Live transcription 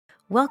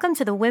Welcome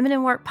to the Women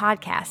in Work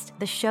podcast,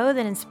 the show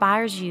that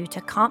inspires you to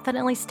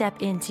confidently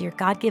step into your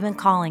God-given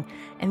calling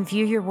and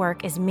view your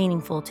work as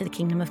meaningful to the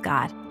kingdom of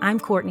God. I'm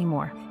Courtney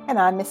Moore. And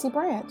I'm Missy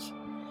Branch.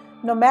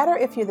 No matter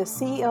if you're the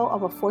CEO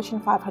of a Fortune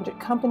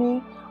 500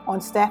 company, on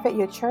staff at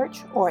your church,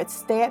 or a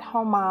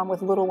stay-at-home mom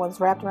with little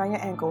ones wrapped around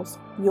your ankles,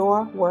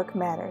 your work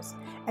matters.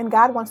 And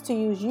God wants to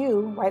use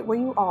you right where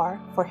you are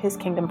for His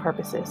kingdom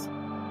purposes.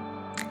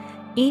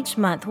 Each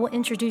month, we'll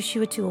introduce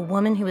you to a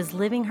woman who is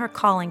living her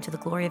calling to the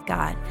glory of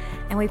God.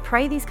 And we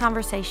pray these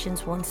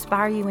conversations will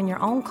inspire you in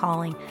your own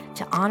calling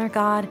to honor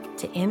God,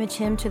 to image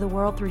Him to the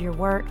world through your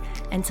work,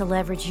 and to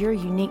leverage your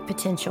unique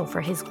potential for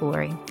His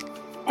glory.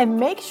 And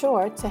make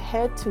sure to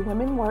head to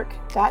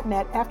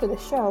womenwork.net after the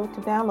show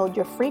to download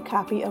your free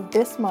copy of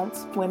this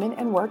month's Women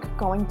in Work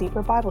Going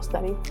Deeper Bible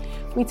Study.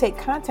 We take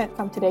content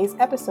from today's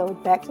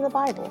episode back to the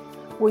Bible,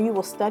 where you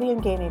will study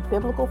and gain a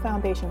biblical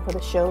foundation for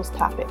the show's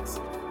topics.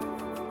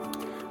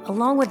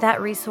 Along with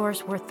that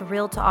resource, we're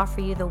thrilled to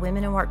offer you the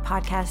Women in Work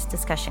podcast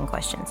discussion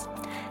questions.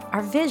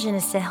 Our vision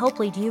is to help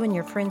lead you and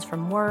your friends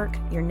from work,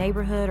 your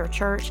neighborhood, or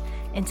church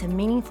into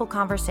meaningful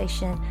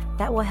conversation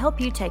that will help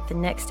you take the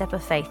next step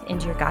of faith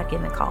into your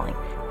God-given calling.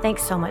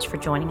 Thanks so much for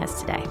joining us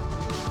today.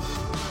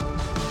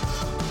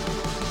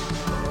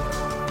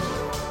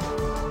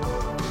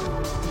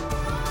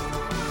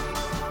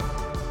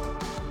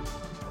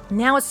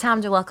 Now it's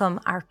time to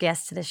welcome our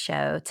guest to the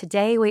show.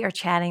 Today we are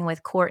chatting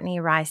with Courtney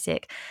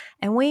Reisick,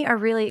 and we are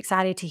really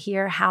excited to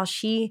hear how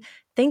she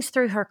thinks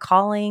through her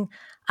calling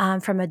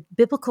from a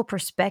biblical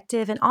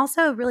perspective, and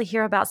also really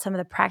hear about some of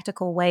the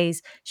practical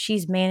ways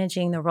she's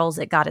managing the roles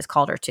that God has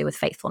called her to with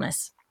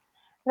faithfulness.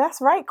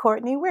 That's right,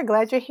 Courtney. We're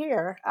glad you're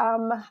here.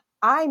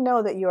 I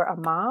know that you're a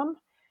mom,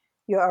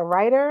 you're a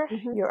writer,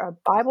 you're a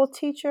Bible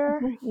teacher,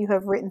 you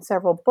have written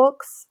several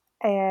books,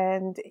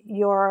 and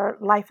your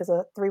life is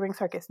a three-ring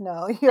circus.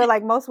 No, you're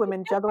like most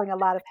women juggling a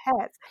lot of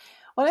hats.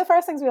 One of the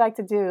first things we like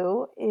to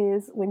do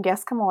is when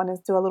guests come on is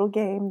do a little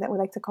game that we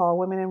like to call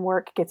Women in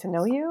Work Get to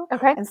Know You.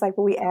 Okay. And it's like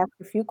where we ask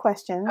a few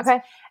questions.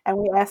 Okay. And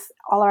we ask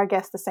all our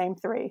guests the same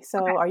three. So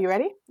Okay. Are you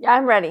ready? Yeah,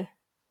 I'm ready.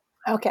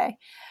 Okay.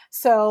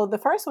 So the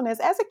first one is,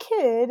 as a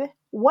kid,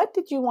 what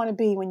did you want to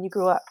be when you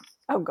grew up?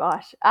 Oh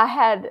gosh, I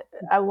had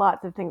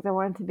lots of things I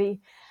wanted to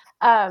be.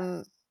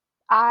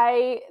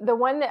 The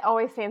one that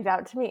always stands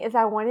out to me is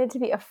I wanted to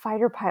be a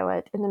fighter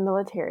pilot in the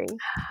military.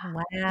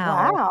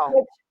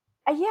 Wow.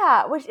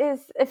 Which is,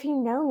 if you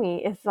know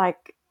me, is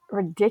like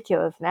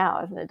ridiculous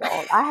now as an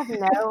adult. I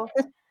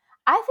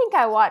think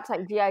I watched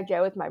like G.I.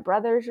 Joe with my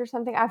brothers or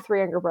something. I have 3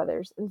 younger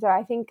brothers. And so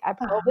I think I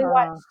probably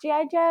watched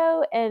G.I.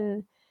 Joe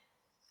and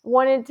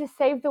wanted to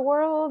save the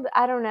world.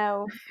 I don't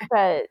know,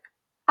 but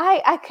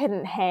I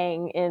couldn't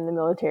hang in the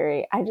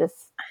military. I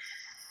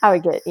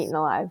would get eaten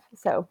alive.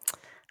 So,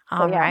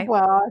 All right.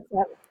 Well, it's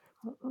that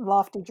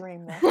lofty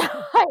dream then.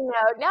 I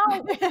know. Now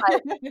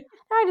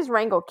I just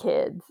wrangle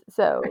kids.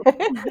 So,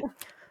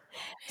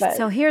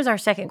 So here's our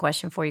second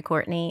question for you,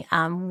 Courtney.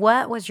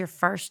 What was your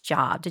first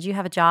job? Did you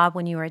have a job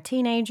when you were a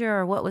teenager,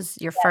 or what was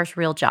your first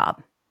real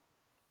job?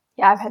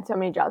 Yeah, I've had so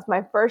many jobs.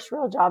 My first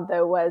real job,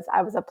 though, was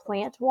I was a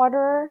plant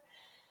waterer.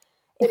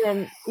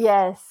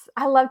 Yes,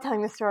 I love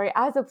telling the story.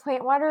 I was a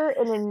plant waterer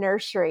in a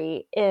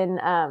nursery in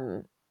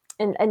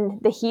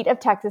the heat of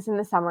Texas in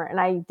the summer,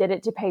 and I did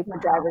it to pay for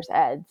driver's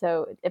ed.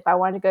 So if I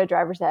wanted to go to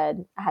driver's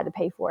ed, I had to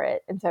pay for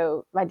it. And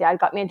so my dad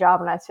got me a job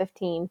when I was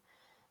 15,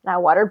 and I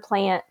watered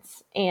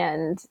plants.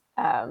 And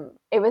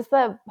it was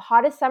the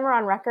hottest summer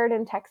on record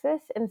in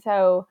Texas. And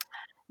so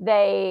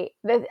I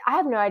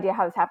have no idea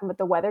how this happened, but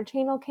the Weather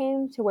Channel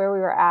came to where we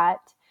were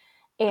at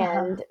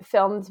and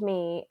filmed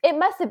me. It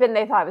must have been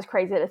they thought I was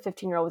crazy that a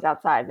 15-year-old was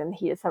outside in the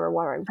heat of summer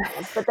watering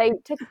plants. But they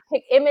took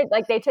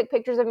they took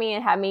pictures of me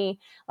and had me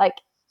like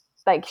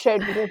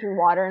showed me drinking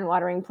water and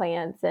watering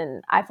plants,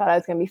 and I thought I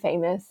was going to be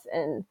famous.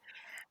 And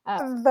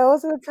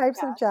those are the types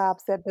of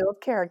jobs that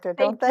build character,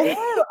 don't they?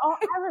 Oh,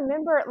 I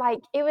remember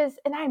it was,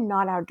 and I'm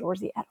not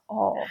outdoorsy at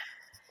all.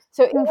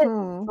 So it was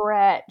a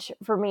stretch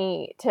for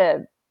me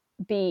to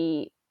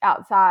be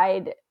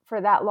outside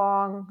for that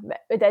long.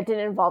 That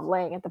didn't involve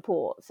laying at the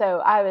pool.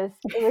 So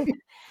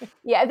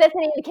yeah, that's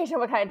an indication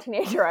of what kind of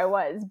teenager I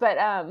was. But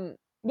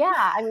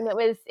yeah, I mean, it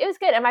was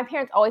good. And my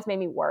parents always made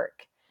me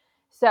work.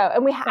 So,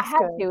 and I had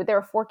to. There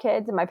were 4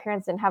 kids, and my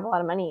parents didn't have a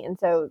lot of money, and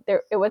so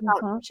it was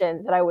not an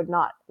option that I would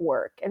not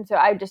work. And so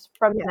I just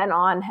from then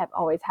on have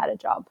always had a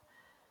job.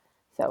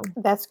 So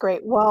that's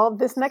great. Well,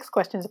 this next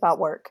question is about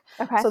work.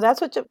 Okay. So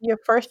that's what your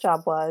first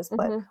job was.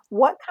 But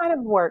what kind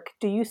of work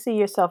do you see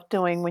yourself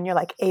doing when you're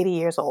like 80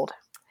 years old?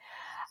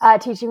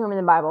 Teaching women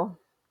the Bible.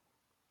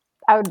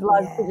 I would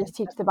love to just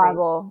teach the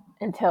Bible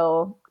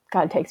until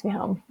God takes me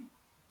home.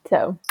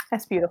 So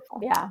that's beautiful.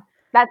 Yeah.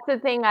 That's the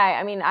thing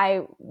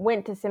I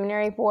went to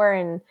seminary for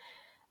and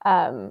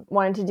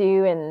wanted to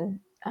do, and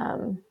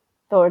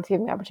the Lord's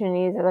given me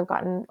opportunities as I've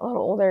gotten a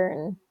little older,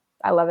 and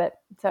I love it.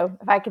 So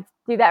if I could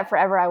do that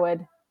forever, I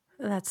would.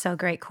 That's so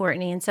great,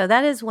 Courtney. And so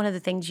that is one of the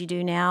things you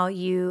do now.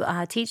 You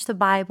teach the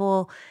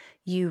Bible.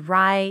 You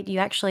write. You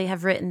actually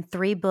have written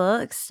 3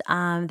 books,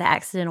 The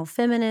Accidental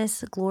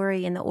Feminist,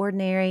 Glory in the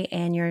Ordinary,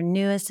 and your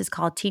newest is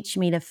called Teach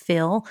Me to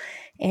Feel,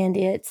 and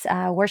it's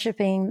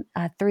worshiping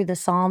through the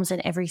Psalms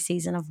in every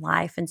season of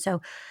life. And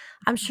so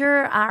I'm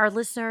sure our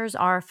listeners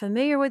are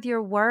familiar with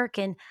your work,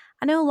 and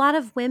I know a lot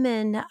of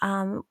women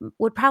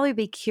would probably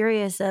be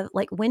curious of,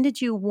 like, when did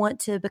you want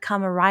to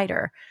become a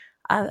writer?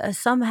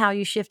 Somehow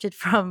you shifted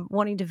from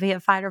wanting to be a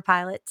fighter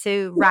pilot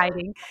to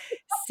writing.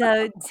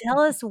 So tell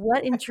us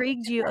what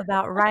intrigued you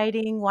about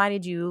writing. Why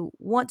did you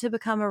want to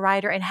become a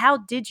writer? And how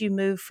did you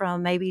move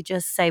from maybe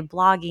just, say,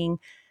 blogging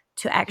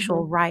to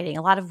actual writing?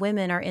 A lot of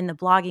women are in the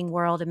blogging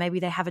world and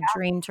maybe they have a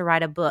dream to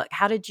write a book.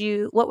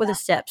 What were the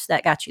steps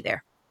that got you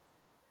there?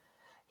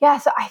 Yeah,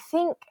 so I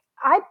think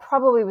I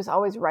probably was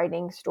always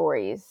writing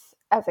stories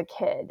as a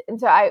kid. And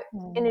so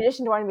in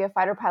addition to wanting to be a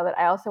fighter pilot,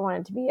 I also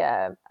wanted to be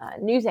a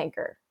news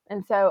anchor.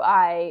 And so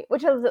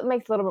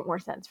makes a little bit more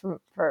sense for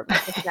my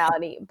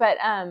personality. But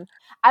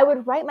I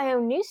would write my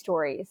own news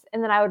stories,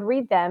 and then I would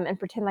read them and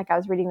pretend like I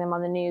was reading them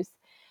on the news.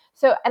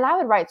 And I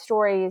would write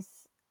stories.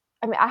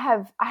 I mean, I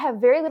have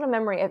very little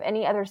memory of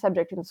any other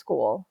subject in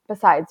school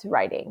besides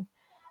writing,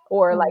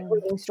 or like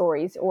reading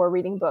stories or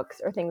reading books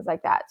or things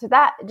like that. So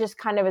that just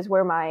kind of is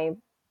where my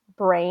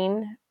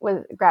brain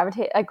was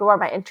like where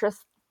my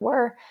interests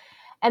were.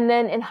 And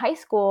then in high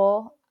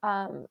school,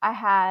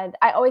 I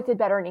always did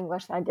better in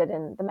English than I did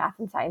in the math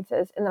and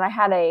sciences. And then I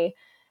had a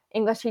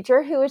English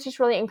teacher who was just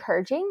really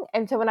encouraging.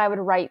 And so when I would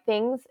write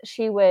things,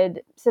 she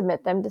would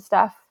submit them to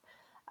stuff,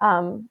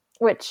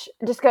 which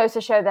just goes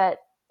to show that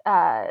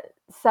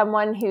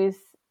someone who's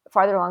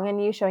farther along than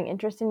you showing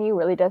interest in you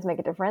really does make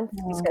a difference,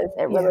 because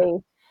it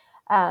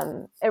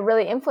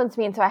really influenced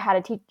me. And so I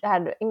had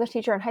an English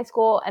teacher in high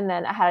school, and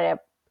then I had an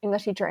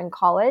English teacher in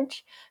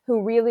college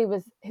who really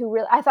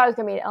I thought I was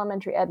going to be an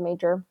elementary ed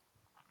major.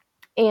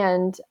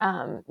 And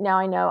now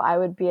I know I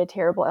would be a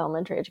terrible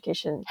elementary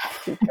education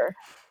teacher.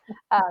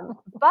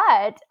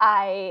 But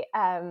I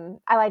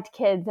liked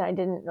kids, and I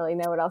didn't really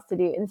know what else to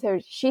do. And so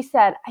she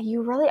said,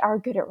 "You really are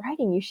good at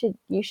writing.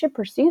 You should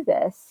pursue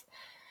this."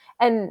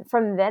 And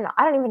from then,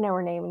 I don't even know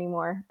her name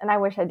anymore, and I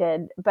wish I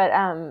did, but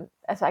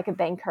so I could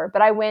thank her.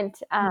 But I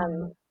went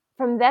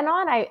from then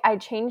on. I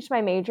changed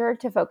my major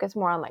to focus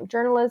more on like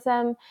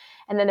journalism,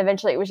 and then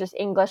eventually it was just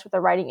English with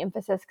a writing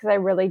emphasis, because I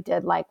really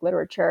did like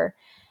literature.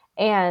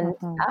 And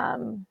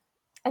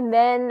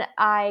then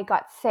I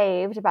got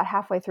saved about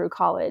halfway through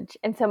college,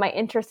 and so my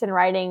interest in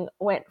writing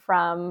went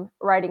from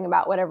writing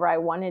about whatever I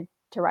wanted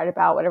to write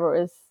about, whatever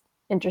was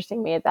interesting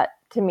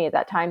to me at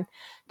that time,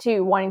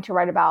 to wanting to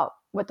write about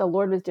what the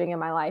Lord was doing in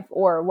my life,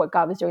 or what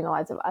God was doing in the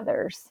lives of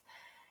others.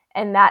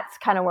 And that's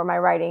kind of where my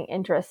writing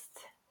interest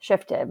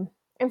shifted.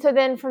 And so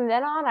then from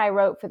then on, I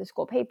wrote for the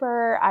school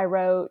paper. I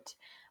wrote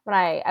when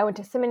I went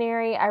to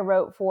seminary. I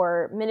wrote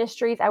for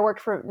ministries. I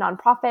worked for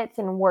nonprofits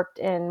and worked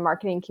in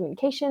marketing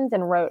communications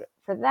and wrote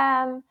for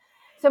them.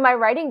 So my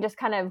writing just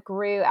kind of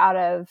grew out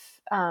of,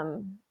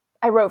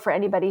 I wrote for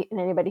anybody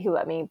who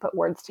let me put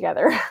words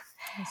together.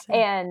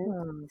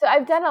 And so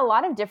I've done a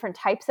lot of different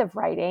types of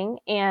writing.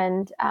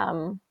 And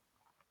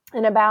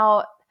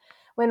about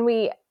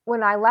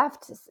when I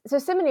left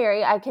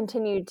seminary, I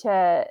continued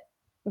to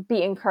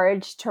be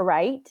encouraged to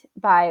write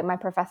by my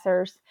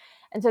professors.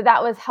 And so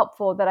that was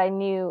helpful, that I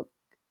knew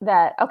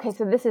that, okay,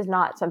 so this is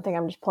not something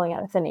I'm just pulling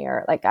out of thin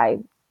air. Like I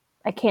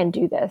can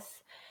do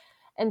this.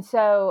 And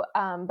so,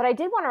 but I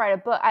did want to write a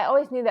book. I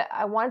always knew that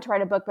I wanted to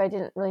write a book, but I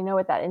didn't really know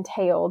what that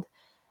entailed.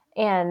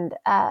 And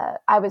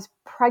I was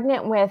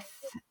pregnant with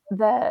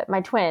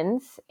my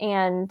twins,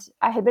 and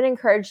I had been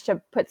encouraged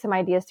to put some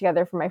ideas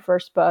together for my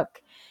first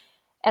book.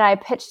 And I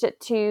pitched it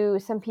to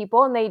some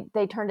people, and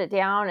they turned it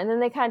down. And then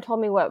they kind of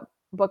told me what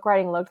book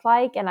writing looked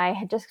like. And I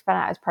had just found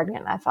out I was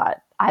pregnant, and I thought,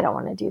 I don't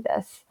want to do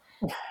this.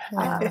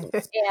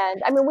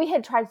 And I mean, we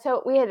had tried,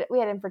 we had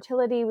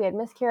infertility, we had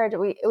miscarriage.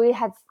 We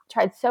had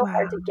tried so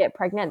hard to get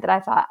pregnant that I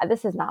thought,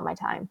 this is not my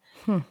time.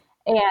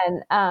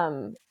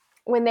 And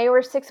when they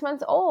were 6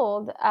 months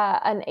old,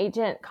 an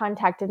agent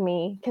contacted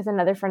me, because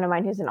another friend of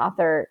mine who's an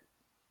author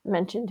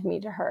mentioned me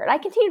to her. And I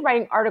continued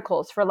writing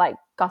articles for like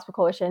Gospel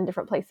Coalition,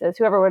 different places,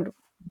 whoever would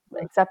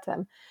accept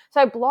them. So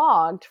I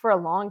blogged for a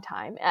long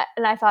time,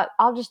 and I thought,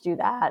 I'll just do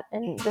that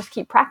and just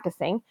keep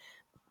practicing,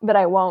 but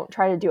I won't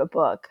try to do a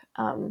book.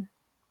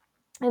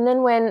 And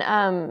then when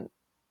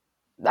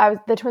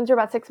the twins were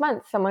about 6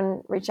 months,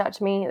 someone reached out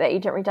to me, the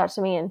agent reached out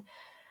to me, and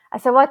I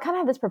said, well, I kind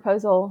of have this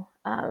proposal.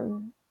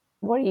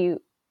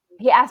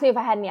 He asked me if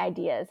I had any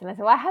ideas. And I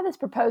said, well, I have this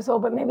proposal,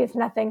 but maybe it's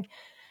nothing.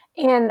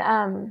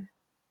 And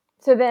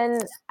so then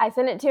I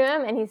sent it to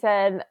him, and he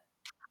said,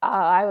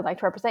 I would like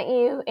to represent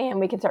you, and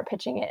we can start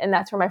pitching it. And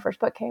that's where my first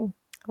book came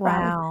from.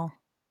 Wow.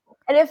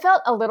 And it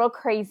felt a little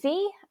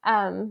crazy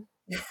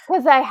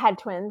because I had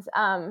twins.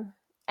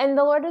 And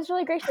the Lord is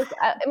really gracious.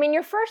 I mean,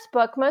 your first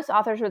book, most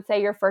authors would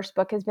say your first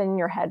book has been in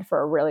your head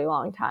for a really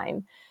long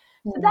time.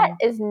 So that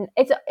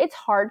it's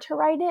hard to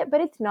write it,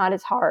 but it's not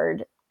as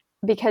hard,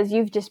 because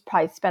you've just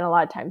probably spent a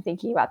lot of time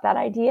thinking about that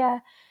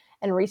idea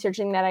and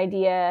researching that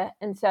idea.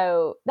 And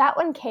so that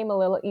one came a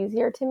little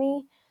easier to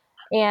me.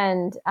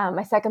 And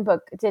my second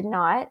book did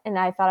not, and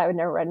I thought I would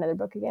never read another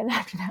book again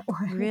after that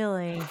one.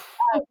 Really?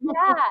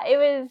 Yeah, it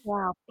was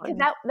Wow. because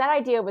that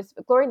idea was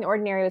Glory in the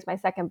Ordinary was my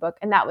second book,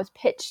 and that was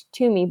pitched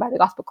to me by the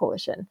Gospel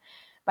Coalition,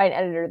 by an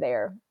editor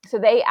there. So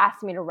they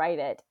asked me to write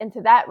it, and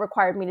so that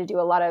required me to do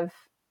a lot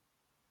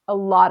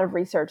of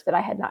research that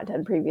I had not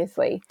done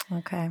previously.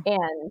 Okay.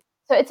 And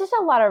so it's just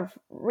a lot of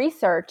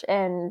research.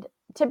 And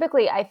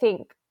typically, I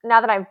think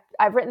now that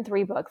I've written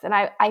 3 books, and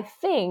I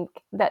think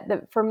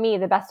that for me,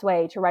 the best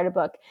way to write a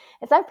book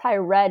is I've probably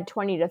read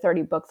 20 to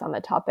 30 books on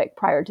the topic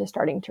prior to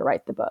starting to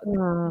write the book.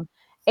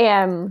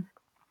 And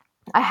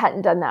I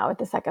hadn't done that with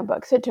the second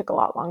book, so it took a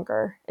lot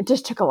longer. It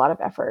just took a lot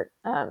of effort.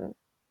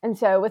 And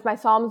so with my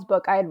Psalms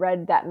book, I had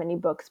read that many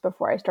books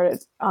before I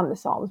started on the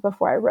Psalms,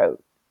 before I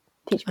wrote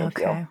Teach Me to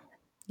Feel.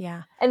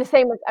 Yeah. And the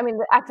same with,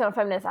 the Accidental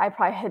Feminist,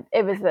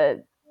 it was a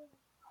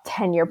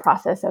 10-year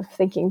process of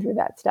thinking through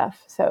that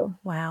stuff. So,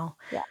 wow.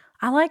 Yeah.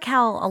 I like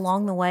how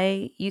along the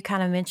way you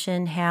kind of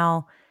mentioned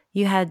how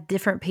you had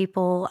different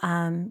people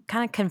kind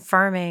of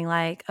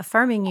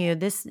affirming you,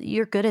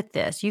 you're good at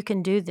this, you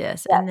can do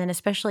this. Yeah. And then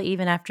especially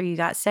even after you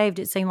got saved,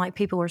 it seemed like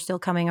people were still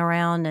coming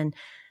around and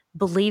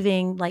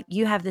believing like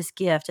you have this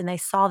gift, and they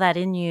saw that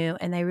in you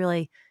and they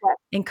really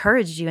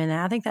encouraged you in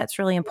that. I think that's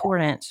really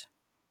important.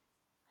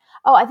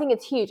 Oh, I think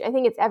it's huge. I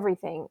think it's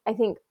everything. I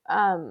think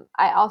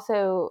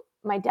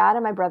my dad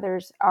and my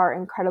brothers are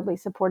incredibly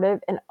supportive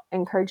and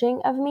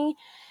encouraging of me.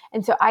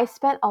 And so I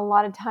spent a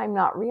lot of time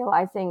not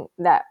realizing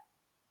that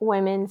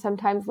women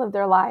sometimes live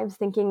their lives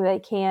thinking they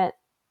can't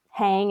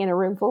hang in a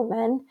room full of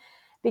men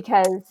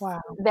because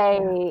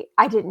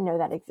I didn't know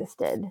that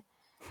existed.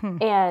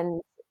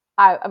 And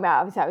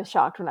obviously I was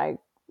shocked when I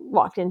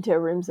walked into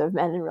rooms of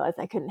men and realized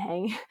I couldn't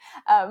hang.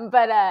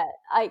 But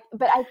I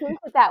think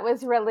that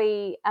was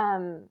really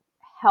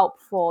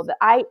helpful. That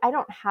I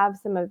don't have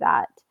some of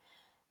that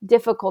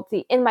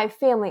difficulty in my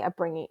family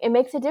upbringing. It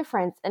makes a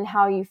difference in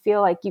how you feel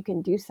like you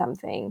can do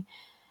something.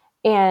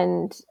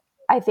 And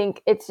I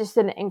think it's just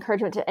an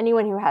encouragement to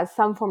anyone who has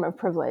some form of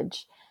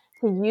privilege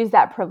to use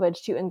that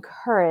privilege to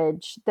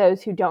encourage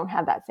those who don't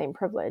have that same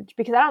privilege.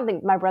 Because I don't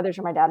think my brothers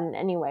or my dad in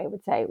any way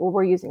would say, well,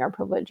 we're using our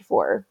privilege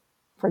for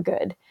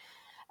good.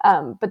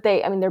 But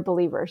they're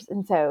believers.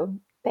 And so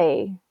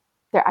they're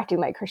acting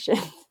like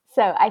Christians.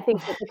 So I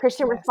think that the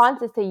Christian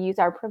response is to use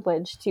our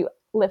privilege to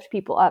lift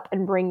people up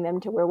and bring them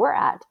to where we're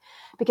at,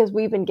 because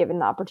we've been given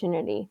the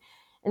opportunity.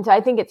 And so I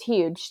think it's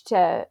huge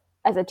to,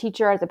 as a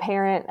teacher, as a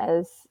parent,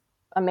 as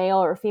a male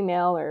or a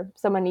female, or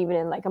someone even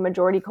in like a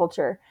majority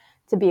culture,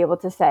 to be able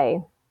to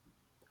say,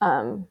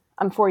 I'm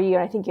for you,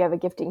 and I think you have a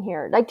gifting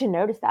here. I'd like to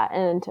notice that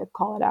and to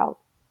call it out.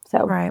 So,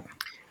 right.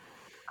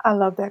 I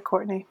love that,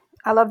 Courtney.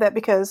 I love that,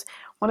 because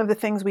one of the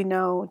things we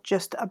know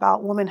just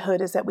about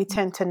womanhood is that we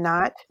tend to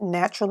not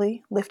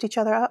naturally lift each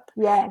other up.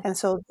 Yes. And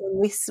so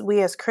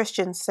we as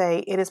Christians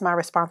say, it is my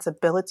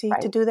responsibility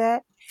to do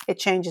that. It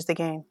changes the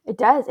game. It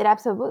does. It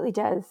absolutely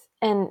does.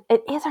 And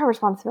it is our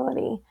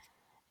responsibility.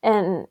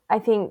 And I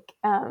think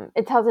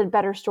it tells a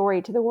better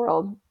story to the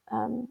world.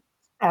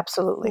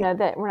 Absolutely.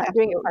 That we're not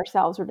doing it for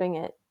ourselves.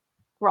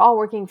 We're all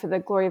working for the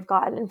glory of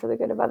God and for the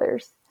good of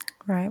others.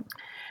 Right.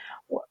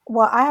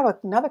 Well, I have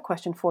another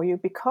question for you,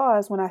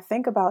 because when I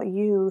think about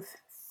youth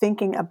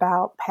thinking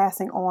about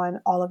passing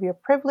on all of your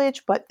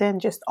privilege, but then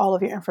just all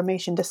of your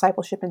information,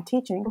 discipleship, and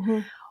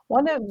teaching,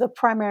 one of the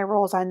primary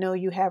roles I know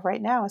you have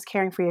right now is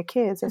caring for your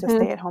kids as a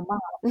stay-at-home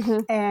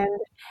mom. And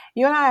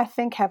you and I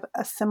think, have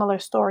a similar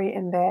story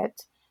in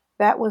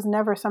that was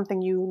never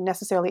something you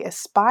necessarily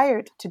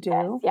aspired to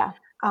do. Yeah.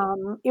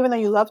 Even though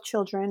you love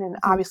children, and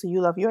obviously you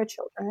love your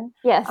children.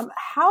 Yes.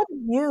 How did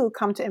you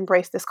come to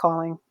embrace this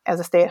calling as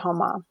a stay-at-home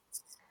mom?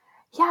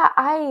 Yeah,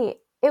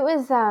 it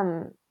was,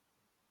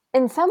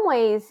 in some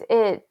ways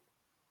it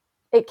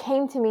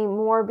came to me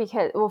more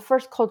because, well,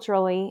 first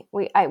culturally,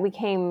 we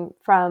came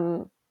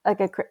from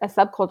like a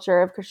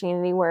subculture of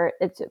Christianity where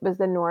it was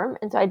the norm.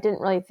 And so I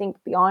didn't really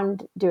think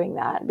beyond doing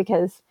that,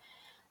 because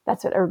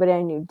that's what everybody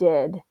I knew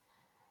did.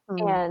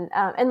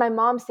 And my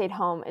mom stayed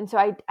home. And so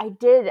I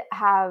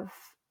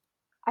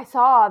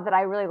saw that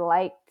I really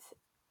liked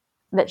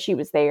that she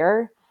was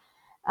there.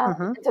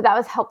 So that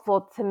was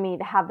helpful to me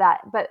to have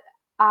that. But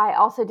I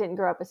also didn't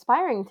grow up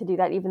aspiring to do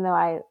that, even though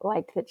I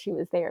liked that she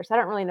was there. So I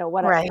don't really know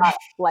what I thought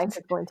life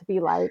was going to be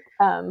like.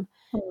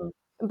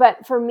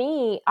 But for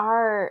me,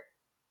 our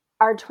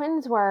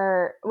twins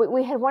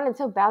we had wanted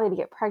so badly to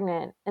get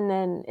pregnant, and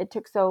then it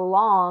took so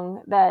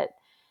long that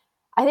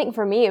I think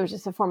for me, it was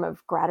just a form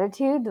of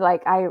gratitude.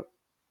 Like I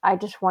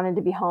just wanted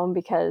to be home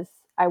because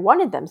I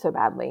wanted them so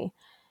badly.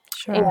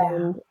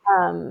 Sure.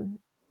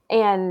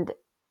 And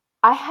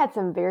I had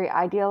some very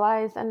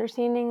idealized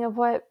understanding of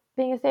what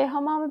being a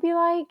stay-at-home mom would be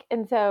like.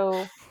 And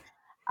so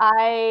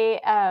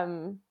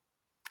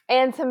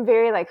and some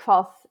very like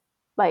false,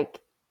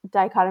 like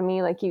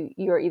dichotomy, like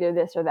you're either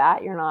this or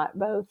that, you're not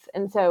both.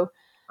 And so,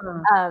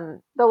 the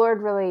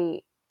Lord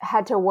really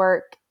had to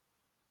work.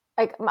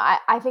 Like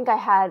I think I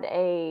had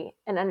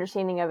an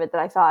understanding of it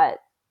that I thought,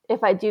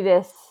 if I do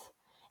this,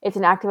 it's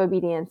an act of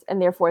obedience,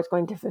 and therefore it's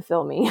going to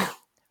fulfill me.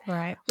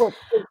 Right. Well,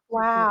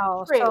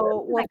 Wow. So,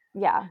 well, like,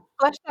 yeah.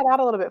 flesh that out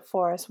a little bit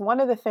for us. One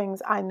of the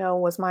things I know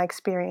was my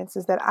experience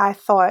is that I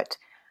thought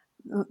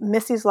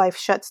Missy's life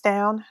shuts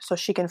down so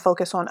she can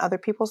focus on other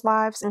people's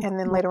lives, and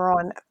then Mhm. later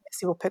on,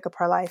 Missy will pick up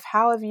her life.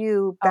 How have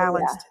you Oh, yeah.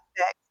 balanced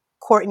that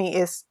Courtney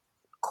is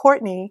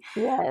Courtney,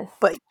 Yes.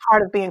 but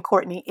part of being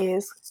Courtney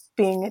is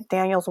being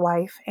Daniel's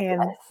wife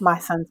and Yes. my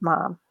son's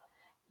mom?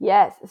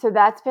 Yes. So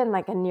that's been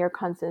like a near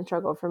constant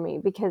struggle for me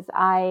because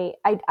I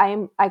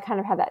kind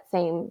of had that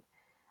same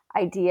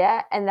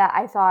idea, and that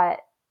I thought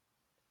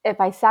if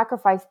I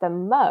sacrifice the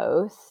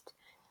most,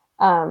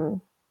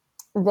 um,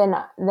 then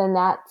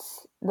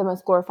that's the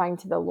most glorifying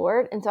to the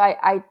Lord. And so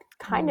I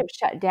kind Mm. of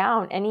shut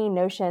down any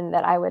notion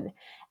that I would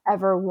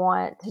ever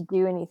want to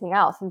do anything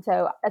else. And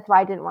so that's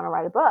why I didn't want to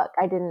write a book.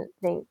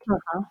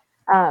 Uh-huh.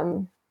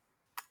 Um,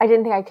 I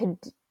didn't think I could.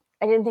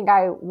 I didn't think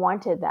I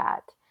wanted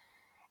that.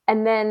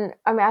 And then,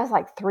 I mean, I was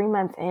like 3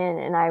 months in,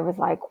 and I was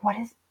like, what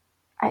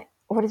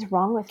is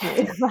wrong with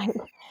me? Like,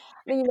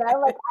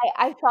 like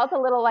I felt a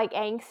little like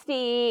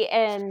angsty,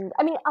 and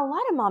I mean, a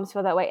lot of moms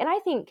feel that way, and I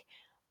think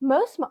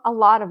a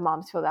lot of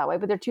moms feel that way,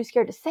 but they're too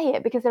scared to say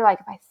it because they're like,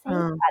 if I say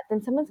Mm. that,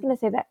 then someone's going to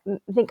say that,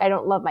 think I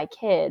don't love my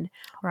kid,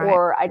 Right.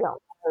 or I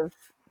don't love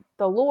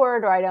the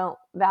Lord, or I don't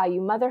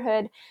value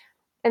motherhood.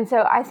 And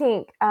so I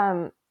think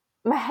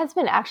my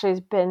husband actually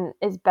has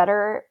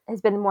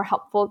been more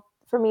helpful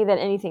for me than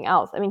anything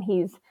else. I mean,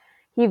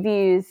 he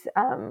views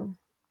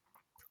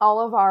all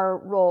of our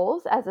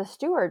roles as a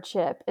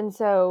stewardship. And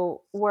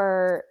so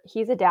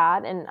he's a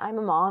dad and I'm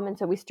a mom. And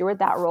so we steward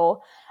that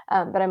role.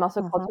 But I'm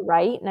also called Mhm. to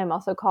write, and I'm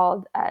also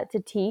called to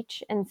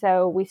teach. And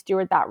so we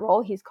steward that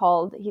role. He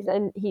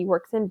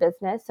works in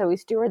business. So we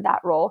steward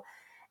that role.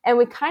 And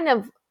we kind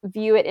of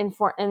view it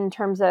in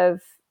terms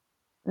of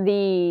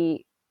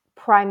the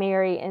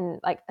primary, and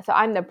like, so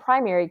I'm the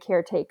primary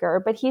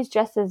caretaker, but he's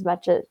just as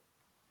much as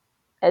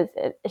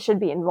it should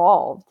be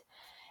involved.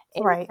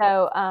 And Right.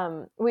 so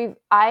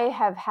I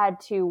have had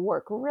to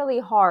work really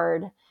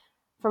hard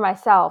for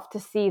myself to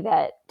see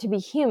that to be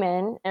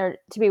human, or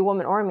to be a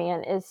woman or a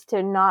man, is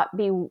to not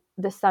be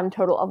the sum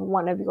total of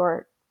one of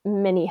your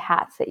many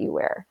hats that you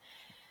wear.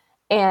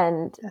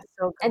 And That's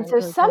so and good. so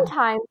Really good.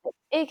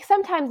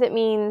 sometimes it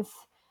means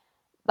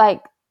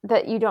like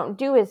that you don't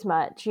do as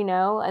much,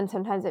 and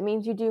sometimes it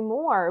means you do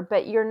more,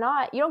 but you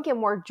don't get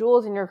more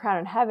jewels in your crown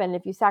in heaven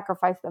if you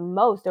sacrifice the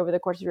most over the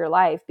course of your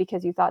life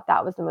because you thought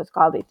that was the most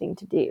godly thing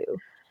to do.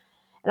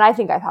 And I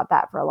think I thought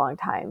that for a long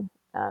time.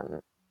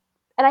 And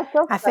I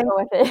still I think, struggle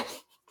with it.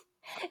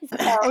 So,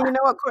 and you know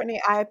what,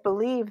 Courtney, I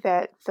believe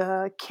that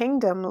the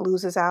kingdom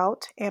loses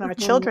out and our mhm,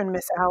 children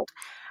miss out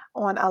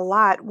on a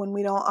lot when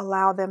we don't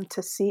allow them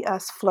to see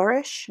us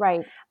flourish,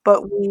 right.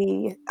 but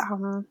we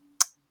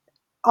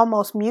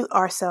almost mute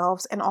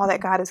ourselves and all that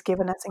Mhm, God has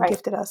given us and right.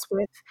 gifted us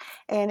with.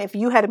 And if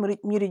you had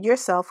muted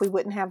yourself, we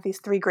wouldn't have these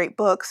three great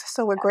books.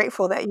 So we're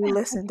grateful that you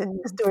listened and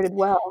you stewarded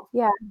well.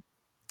 Yeah.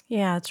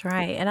 Yeah, that's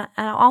right. And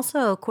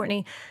also,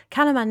 Courtney,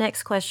 kind of my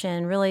next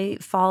question really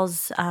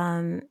falls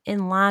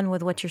in line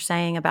with what you're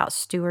saying about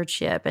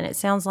stewardship. And it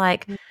sounds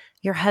like Mhm.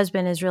 your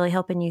husband is really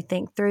helping you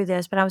think through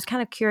this. But I was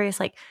kind of curious,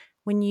 like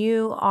when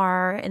you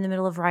are in the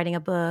middle of writing a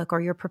book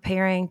or you're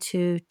preparing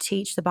to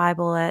teach the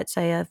Bible at,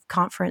 say, a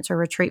conference or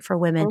retreat for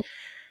women,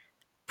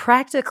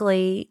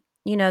 practically,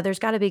 there's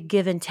got to be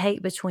give and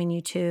take between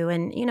you two.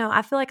 And,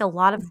 I feel like a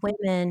lot of Mhm.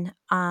 women,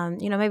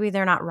 maybe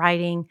they're not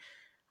writing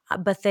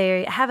but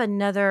they have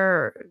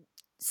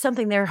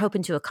something they're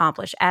hoping to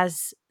accomplish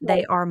as they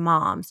Right. are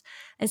moms.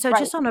 And so Right.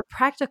 just on a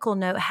practical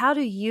note, how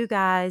do you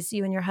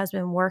and your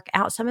husband work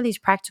out some of these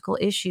practical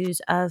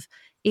issues of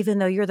even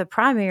though you're the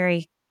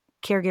primary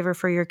caregiver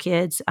for your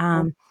kids,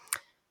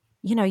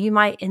 you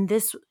might in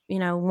this,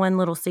 one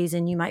little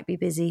season, you might be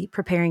busy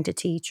preparing to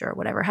teach or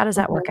whatever. How does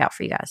that Mhm. work out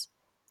for you guys?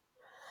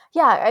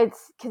 Yeah,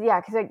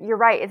 because like, you're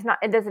right.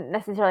 It doesn't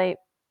necessarily.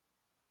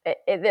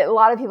 A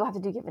lot of people have to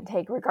do give and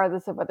take,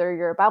 regardless of whether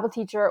you're a Bible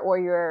teacher or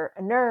you're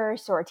a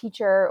nurse or a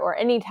teacher or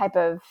any type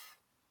of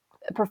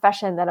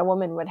profession that a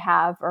woman would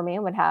have or a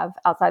man would have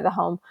outside the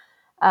home.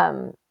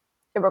 Um,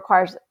 it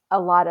requires a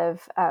lot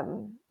of,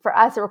 for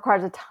us, it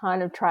requires a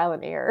ton of trial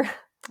and error.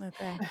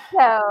 Okay. So,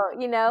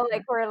 Yeah.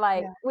 like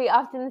Yeah. we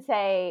often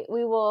say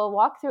we will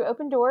walk through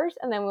open doors,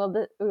 and then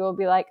we will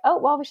be like, oh,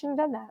 well, we shouldn't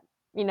have done that,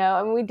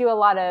 and we do a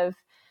lot of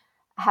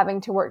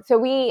having to work. So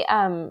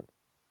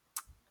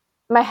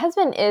my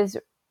husband is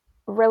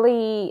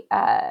really,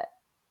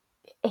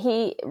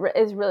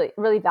 is really,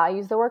 really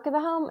values the work of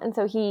the home. And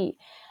so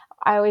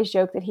I always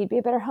joke that he'd be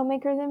a better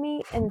homemaker than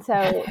me. And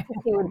so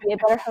he would be a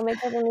better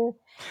homemaker than me.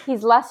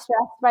 He's less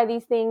stressed by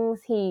these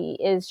things. He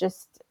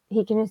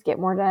can just get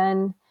more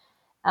done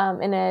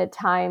in a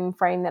time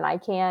frame than I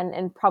can,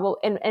 and probably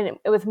and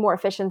it with more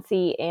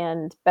efficiency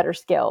and better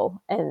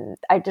skill. And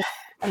I'm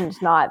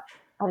just not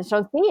I just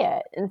don't see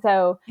it. And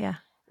so Yeah.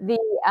 the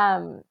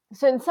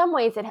so in some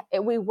ways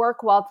we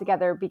work well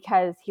together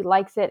because he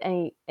likes it,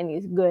 and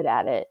he's good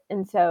at it.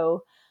 And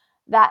so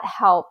that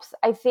helps.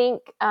 I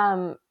think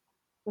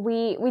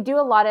we do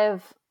a lot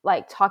of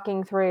like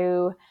talking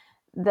through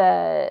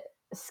the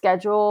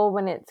schedule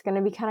when it's going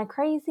to be kind of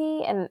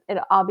crazy and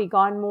I'll be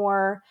gone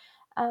more.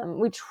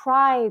 I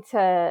try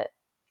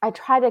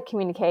to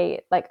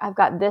communicate, like, I've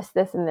got this,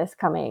 and this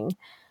coming.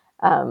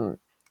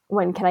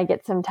 When can I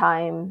get some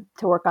time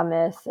to work on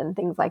this and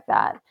things like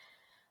that?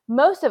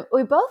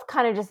 We both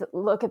kind of just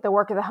look at the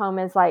work of the home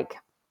as like,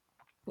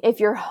 if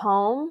you're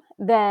home,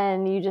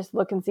 then you just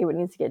look and see what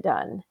needs to get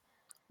done.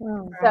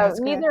 So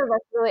neither of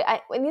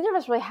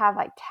us really have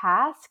like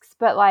tasks,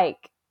 but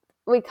like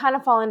we kind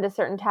of fall into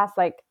certain tasks.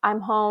 Like,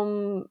 I'm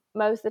home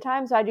most of the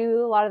time, so I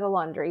do a lot of the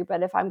laundry,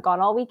 but if I'm gone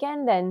all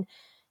weekend, then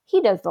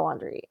he does the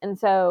laundry. And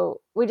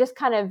so we just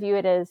kind of view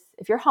it as,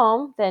 if you're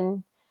home,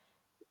 then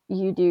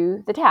you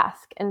do the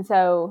task. And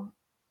so,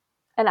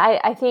 and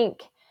I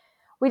think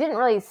we didn't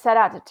really set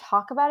out to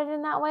talk about it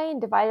in that way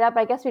and divide it up.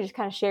 I guess we just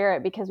kind of share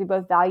it because we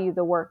both value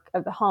the work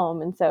of the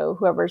home. And so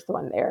whoever's the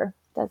one there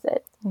does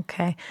it.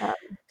 Okay.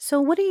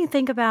 So what do you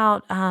think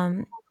about,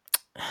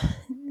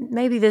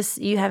 maybe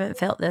you haven't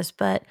felt this,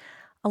 but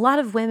a lot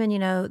of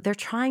women, they're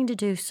trying to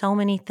do so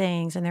many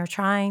things, and they're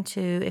trying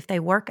to, if they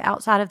work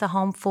outside of the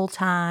home full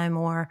time,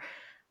 or,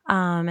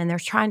 and they're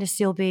trying to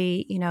still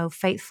be,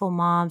 faithful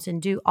moms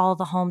and do all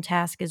the home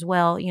tasks as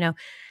well.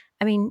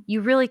 I mean,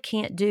 you really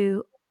can't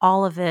do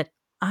all of it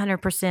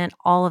 100%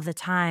 all of the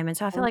time. And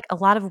so I feel like a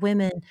lot of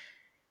women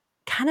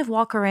kind of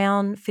walk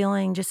around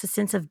feeling just a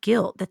sense of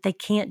guilt that they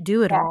can't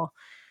do it all.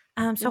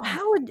 So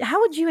how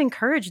would you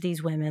encourage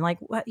these women? Like,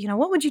 what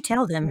would you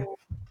tell them?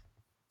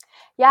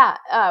 Yeah.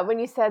 When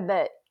you said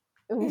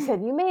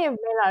you may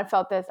not have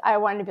felt this, I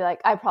wanted to be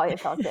like, I probably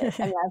have felt it.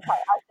 I mean, I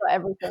feel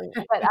everything,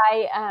 but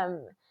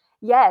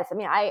yes, I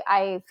mean,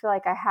 I feel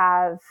like I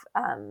have,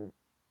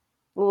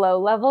 low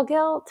level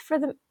guilt for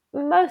the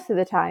most of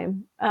the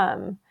time.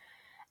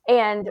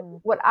 And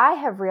what I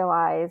have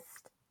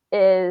realized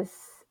is,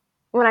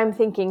 when I'm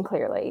thinking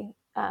clearly,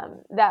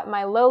 that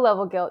my low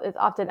level guilt is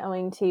often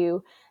owing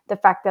to the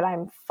fact that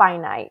I'm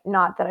finite,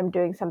 not that I'm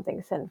doing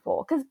something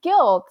sinful. Because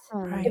guilt,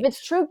 if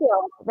it's true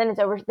guilt,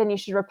 then you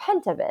should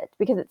repent of it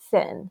because it's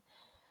sin.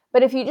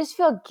 But if you just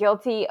feel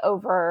guilty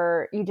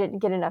over you didn't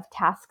get enough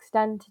tasks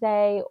done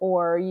today,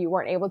 or you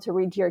weren't able to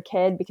read to your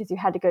kid because you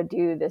had to go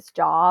do this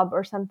job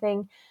or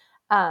something,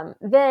 or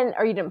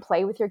you didn't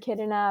play with your kid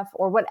enough,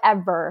 or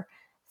whatever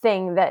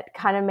thing that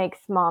kind of makes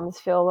moms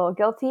feel a little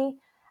guilty,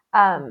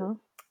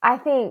 I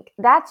think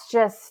that's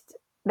just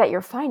that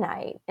you're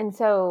finite. And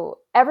so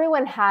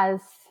everyone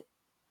has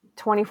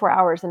 24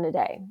 hours in a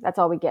day. That's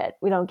all we get.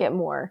 We don't get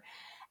more.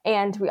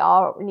 And we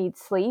all need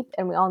sleep,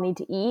 and we all need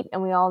to eat,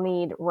 and we all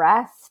need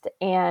rest.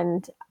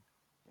 And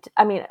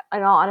I mean,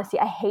 in all honesty,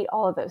 I hate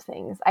all of those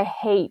things. I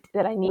hate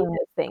that I need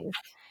those things.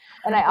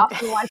 And I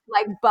often want to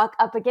like buck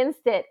up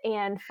against it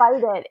and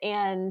fight it.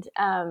 And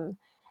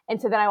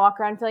so then I walk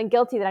around feeling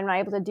guilty that I'm not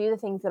able to do the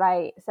things that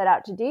I set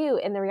out to do.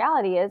 And the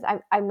reality is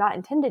I'm not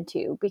intended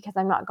to, because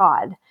I'm not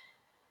God.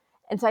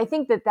 And so I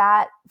think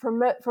that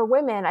for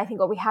women, I think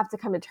what we have to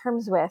come to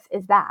terms with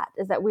is that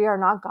we are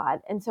not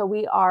God. And so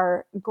we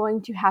are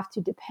going to have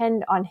to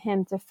depend on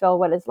him to fill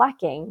what is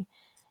lacking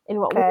in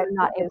what we're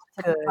not able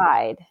to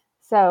provide.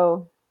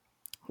 So,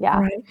 yeah.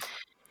 Right.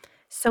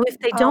 So if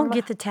they don't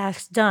get the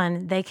tasks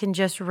done, they can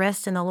just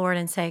rest in the Lord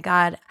and say,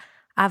 God,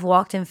 I've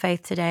walked in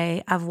faith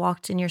today. I've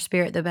walked in your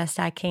spirit the best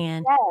I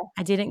can. Yes.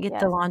 I didn't get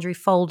the laundry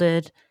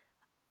folded.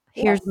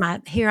 Here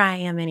Yes. I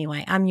am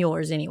anyway. I'm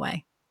yours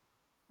anyway.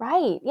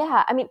 Right.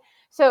 Yeah. I mean,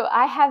 so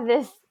I have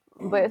this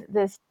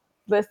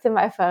list in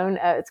my phone.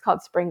 It's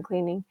called spring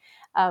cleaning.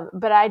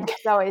 But I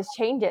just always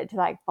change it to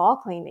like fall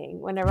cleaning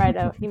whenever I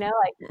don't,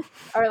 like,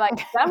 or like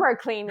summer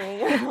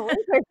cleaning, or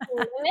winter cleaning. And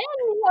then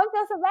you don't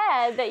feel so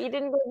bad that you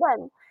didn't get it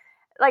done.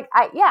 Like,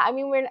 I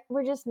mean,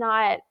 we're just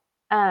not,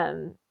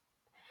 and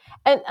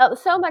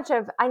so much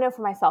of, I know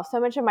for myself, so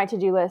much of my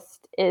to-do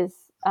list is,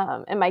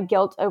 and my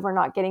guilt over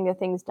not getting the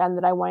things done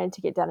that I wanted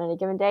to get done in a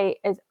given day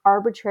is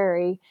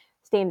arbitrary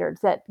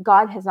standards that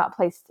God has not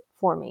placed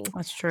for me.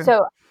 That's true.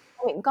 So,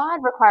 I mean,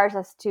 God requires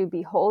us to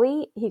be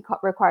holy. He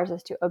requires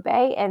us to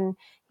obey, and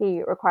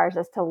he requires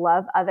us to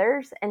love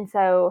others. And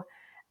so,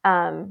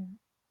 I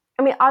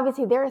mean,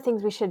 obviously there are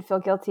things we should feel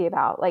guilty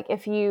about. Like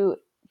if you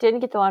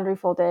didn't get the laundry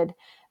folded,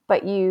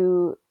 but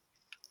you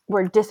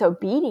were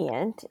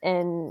disobedient,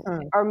 and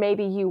or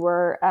maybe you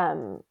were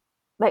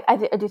like I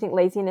do think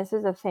laziness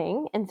is a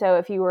thing. And so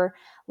if you were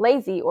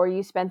lazy, or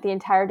you spent the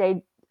entire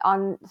day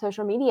on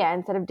social media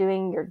instead of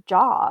doing your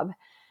job,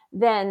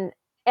 then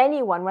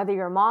anyone, whether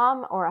you're a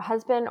mom or a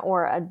husband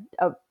or an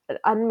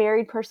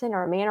unmarried person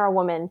or a man or a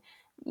woman,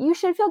 you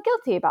should feel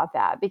guilty about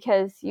that,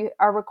 because you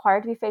are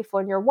required to be faithful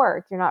in your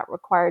work. You're not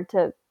required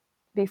to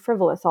be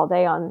frivolous all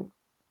day on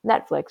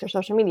Netflix or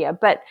social media.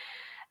 But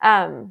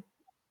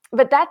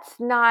that's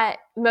not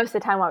most of the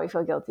time why we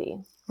feel guilty.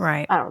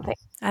 Right. I don't think.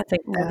 I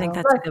think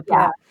that's a good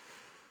point. Yeah.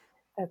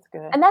 That's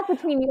good. And that's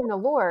between you and the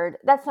Lord.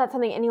 That's not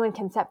something anyone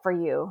can set for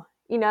you.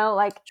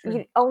 Like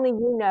only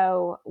you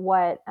know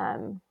what.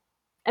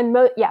 And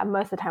most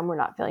of the time we're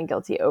not feeling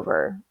guilty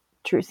over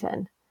true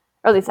sin,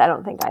 or at least I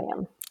don't think I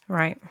am.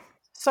 Right.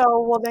 So,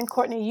 well then,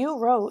 Courtney, you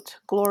wrote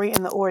 "Glory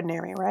in the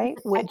Ordinary," right?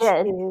 Which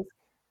is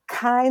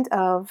kind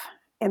of,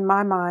 in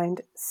my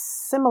mind,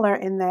 similar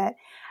in that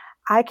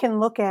I can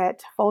look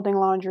at folding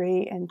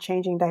laundry and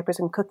changing diapers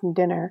and cooking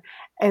dinner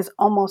as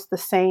almost the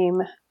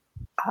same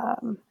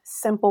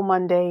simple,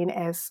 mundane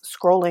as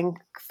scrolling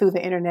through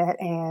the internet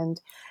and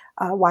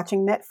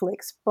watching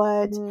Netflix.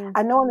 But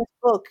I know in this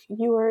book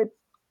you were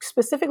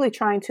specifically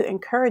trying to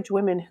encourage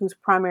women whose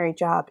primary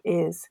job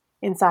is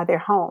inside their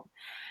home.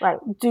 Right.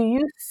 Do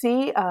you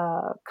see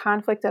a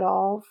conflict at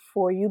all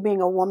for you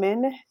being a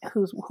woman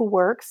who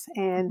works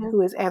and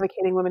who is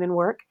advocating women in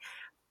work,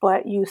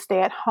 but you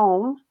stay at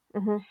home?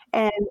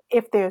 And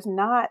if they're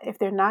not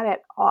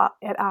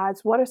at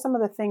odds, what are some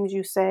of the things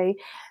you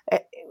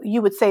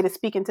would say to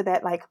speak into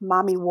that, like,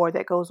 mommy war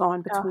that goes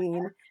on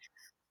between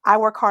I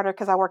work harder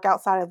because I work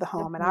outside of the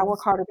home and I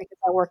work harder because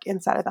I work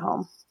inside of the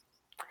home?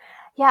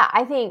 Yeah,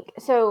 I think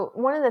so.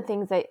 One of the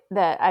things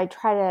that I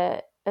try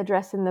to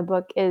address in the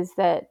book is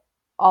that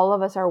all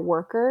of us are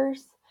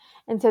workers.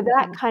 And so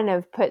that kind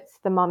of puts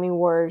the mommy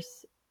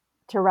wars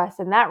to rest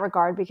in that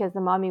regard, because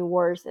the mommy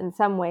wars in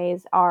some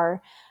ways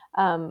are,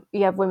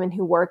 you have women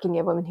who work and you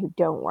have women who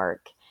don't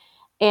work.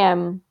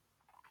 And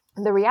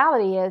the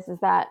reality is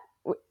that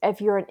if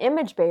you're an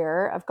image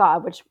bearer of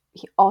God, which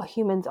all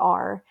humans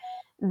are,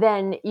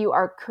 then you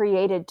are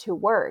created to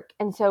work.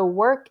 And so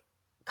work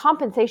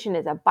compensation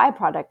is a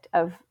byproduct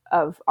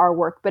of our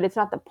work, but it's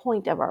not the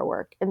point of our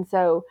work. And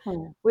so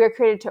we are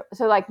created to,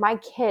 so like my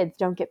kids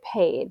don't get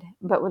paid,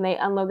 but when they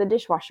unload the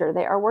dishwasher,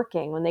 they are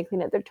working. When they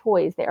clean up their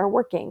toys, they are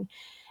working.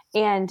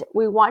 And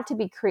we want to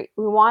be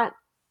we want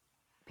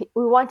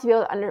to be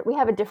able to we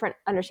have a different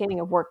understanding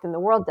of work than the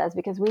world does,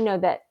 because we know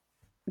that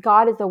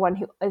God is the one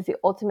who is the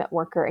ultimate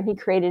worker, and he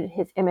created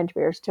his image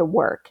bearers to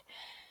work.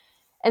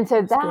 And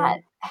so that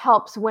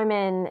helps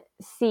women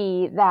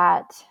see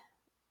that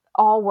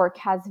all work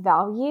has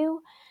value.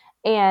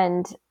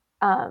 And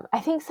I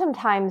think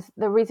sometimes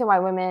the reason why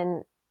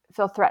women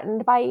feel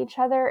threatened by each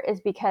other is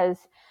because,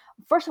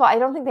 first of all, I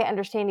don't think they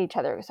understand each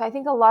other. So I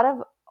think a lot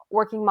of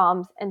working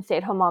moms and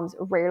stay-at-home moms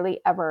rarely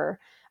ever,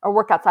 or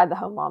work outside the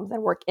home moms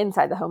and work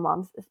inside the home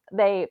moms,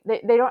 they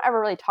don't ever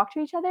really talk to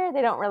each other.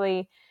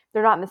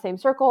 They're not in the same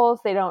circles.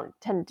 They don't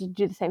tend to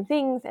do the same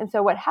things. And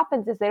so what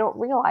happens is they don't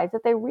realize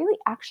that they really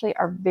actually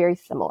are very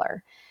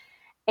similar,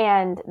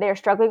 and they're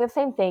struggling with the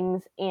same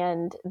things,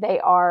 and they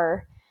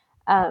are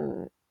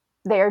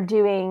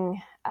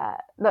doing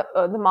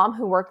the mom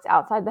who works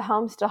outside the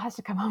home still has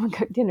to come home and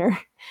cook dinner,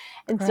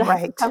 and still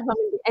has to come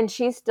home, and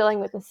she's dealing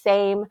with the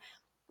same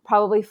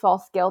probably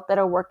false guilt that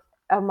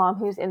a mom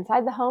who's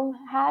inside the home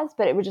has,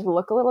 but it would just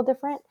look a little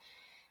different.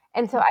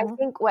 And so I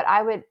think what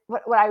I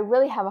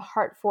really have a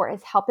heart for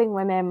is helping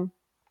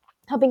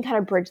kind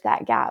of bridge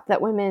that gap,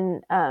 that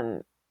women,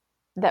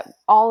 that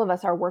all of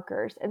us are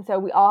workers. And so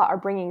we all are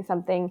bringing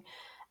something,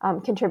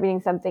 contributing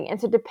something. And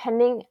so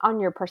depending on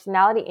your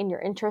personality and your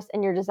interest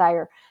and your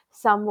desire,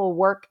 some will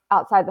work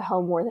outside the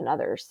home more than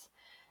others.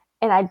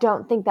 And I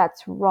don't think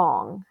that's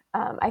wrong.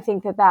 I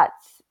think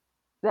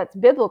that's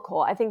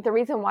biblical. I think the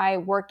reason why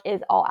work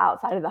is all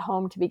outside of the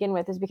home to begin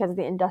with is because of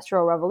the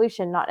Industrial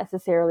Revolution, not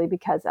necessarily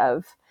because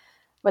of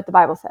what the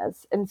Bible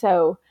says. And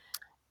so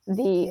I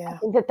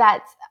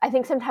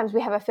think sometimes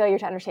we have a failure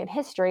to understand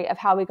history of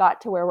how we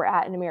got to where we're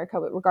at in America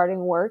regarding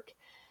work.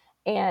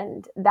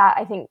 And that,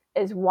 I think,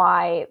 is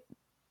why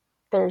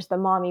there's the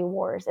mommy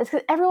wars. It's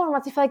because everyone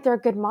wants to feel like they're a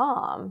good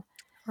mom.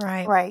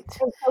 Right.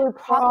 And so we're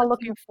all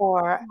looking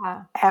for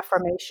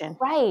affirmation.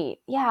 Right.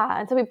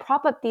 Yeah. And so we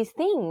prop up these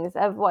things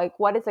of like,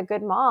 what is a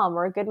good mom?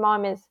 Or a good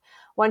mom is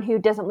one who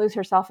doesn't lose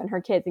herself and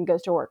her kids and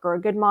goes to work. Or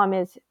a good mom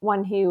is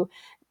one who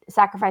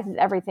sacrifices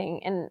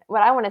everything. And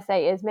what I want to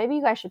say is maybe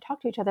you guys should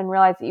talk to each other and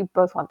realize that you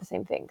both want the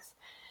same things.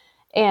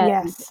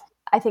 And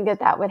I think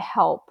that would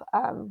help.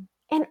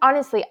 And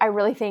honestly, I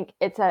really think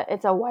it's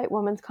a white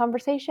woman's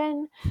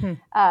conversation,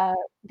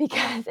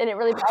 because, and it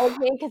really bothers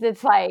me, because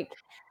it's like,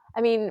 I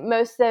mean,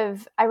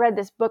 I read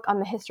this book on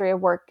the history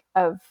of work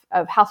of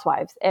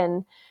housewives.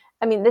 And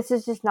I mean, this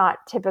is just not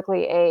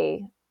typically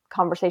a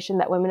conversation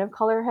that women of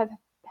color have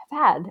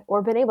had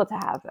or been able to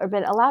have or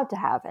been allowed to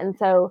have. And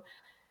so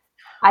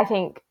I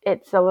think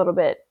it's a little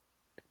bit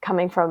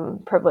coming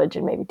from privilege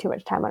and maybe too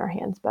much time on our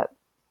hands. But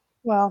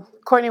well,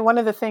 Courtney, one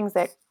of the things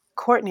that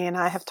Courtney and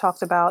I have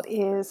talked about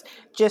is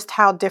just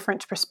how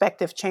different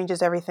perspective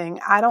changes everything.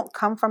 I don't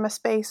come from a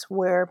space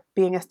where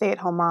being a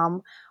stay-at-home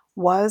mom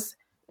was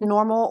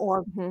normal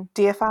or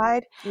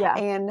deified. Yeah.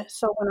 And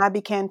so when I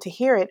began to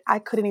hear it, I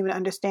couldn't even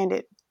understand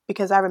it,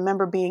 because I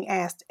remember being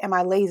asked, am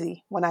I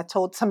lazy, when I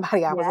told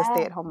somebody I was a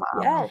stay-at-home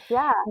mom. Yes,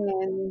 yeah.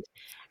 And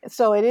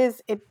so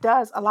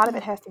a lot of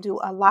it has to do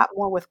a lot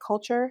more with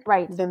culture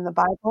than the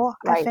Bible,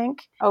 I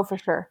think. Oh, for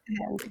sure.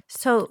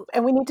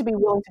 And we need to be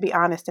willing to be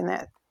honest in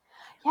that.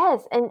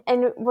 Yes. And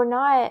we're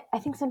not, I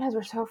think sometimes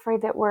we're so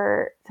afraid that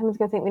someone's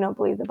going to think we don't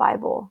believe the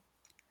Bible.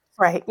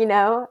 Right.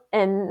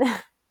 And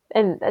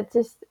that's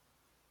just,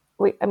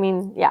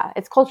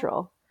 it's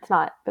cultural. It's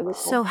not biblical.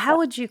 So how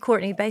would you,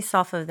 Courtney, based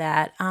off of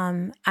that,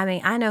 I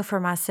mean, I know for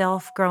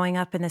myself growing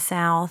up in the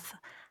South,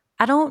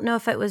 I don't know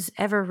if it was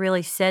ever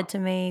really said to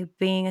me,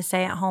 being a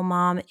stay-at-home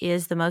mom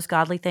is the most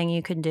godly thing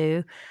you can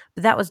do,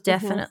 but that was Mhm.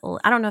 definitely,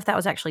 I don't know if that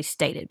was actually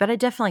stated, but I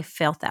definitely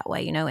felt that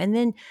way, and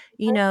then,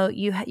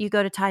 you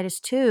go to Titus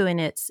 2 and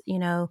it's,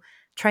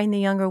 train the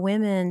younger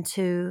women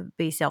to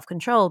be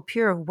self-controlled,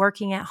 pure,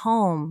 working at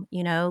home,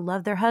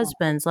 love their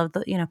husbands, love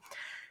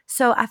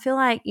so I feel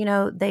like,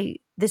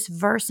 this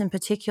verse in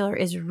particular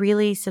is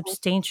really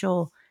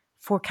substantial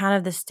for kind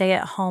of the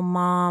stay-at-home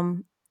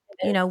mom.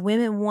 It is.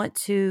 Women want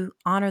to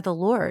honor the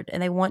Lord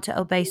and they want to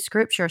obey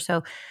scripture.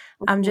 So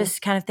I'm Mhm.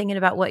 just kind of thinking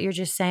about what you're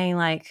just saying,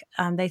 like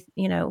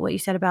what you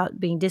said about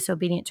being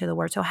disobedient to the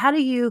word. So how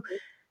do you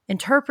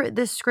interpret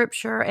this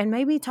scripture and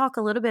maybe talk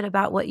a little bit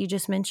about what you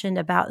just mentioned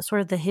about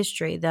sort of the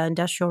history, the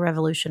Industrial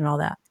Revolution and all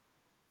that?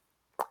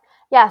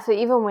 Yeah, so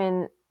even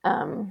when,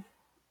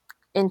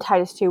 in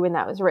Titus 2, when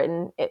that was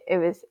written, it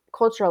was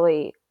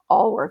culturally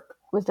all work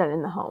was done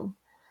in the home.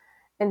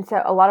 And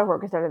so a lot of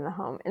work was done in the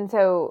home. And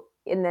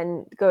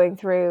then going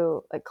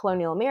through like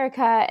colonial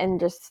America and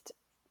just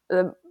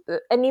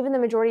and even the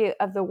majority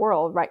of the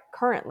world right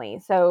currently.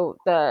 So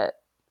the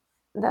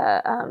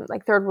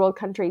like third world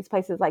countries,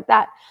 places like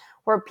that,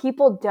 where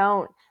people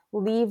don't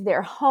leave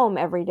their home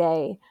every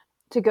day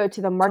to go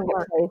to the To work.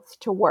 marketplace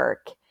to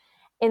work.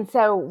 And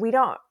so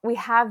we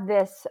have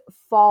this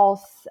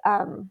false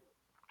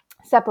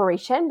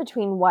separation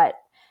between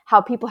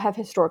how people have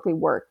historically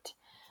worked.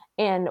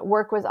 And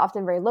work was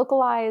often very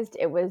localized.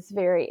 It was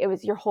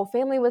your whole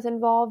family was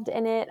involved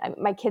in it.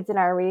 My kids and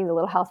I are reading the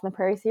Little House on the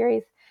Prairie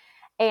series.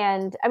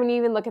 And I mean, you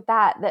even look at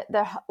that,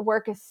 the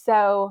work is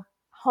so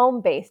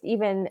home based.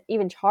 Even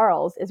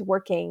Charles is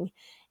working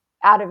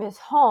out of his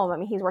home. I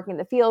mean, he's working in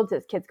the fields,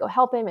 his kids go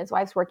help him, his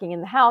wife's working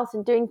in the house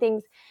and doing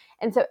things.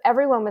 And so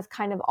everyone was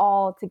kind of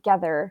all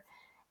together,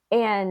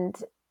 and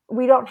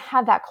we don't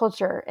have that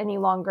culture any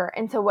longer.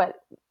 And so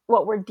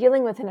what we're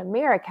dealing with in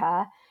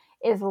America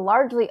is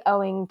largely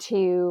owing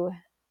to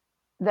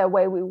the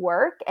way we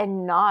work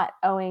and not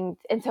owing.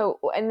 And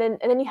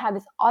then you have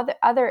this the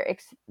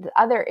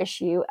other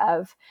issue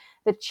of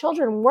the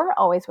children were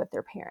always with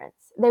their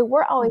parents, they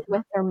were always Mhm.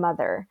 with their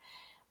mother.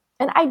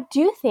 And I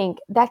do think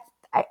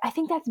I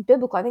think that's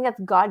biblical. I think that's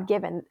God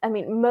given. I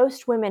mean,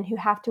 most women who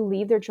have to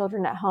leave their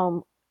children at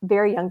home,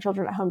 very young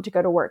children at home, to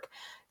go to work,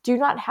 do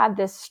not have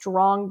this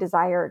strong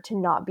desire to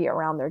not be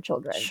around their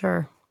children.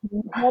 Sure.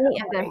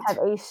 Many of them have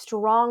Right. a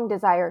strong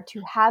desire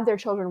to have their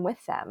children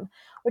with them,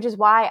 which is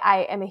why I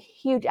am a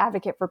huge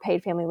advocate for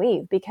paid family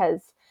leave,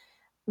 because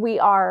we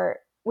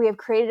have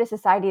created a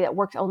society that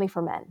works only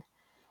for men,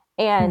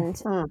 Hmm. and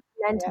Mm.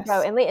 men to go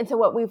Yes. and lead. And so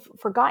what we've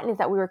forgotten is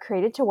that we were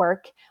created to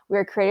work. We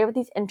were created with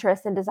these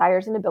interests and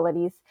desires and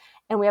abilities,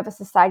 and we have a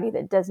society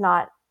that is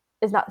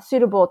not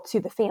suitable to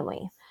the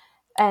family.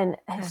 And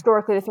Okay.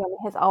 historically, the family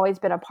has always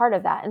been a part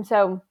of that. And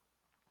so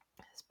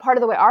part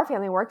of the way our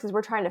family works is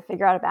we're trying to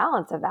figure out a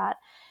balance of that.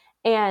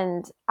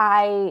 And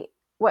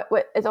what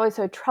is always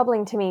so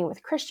troubling to me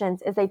with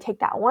Christians is they take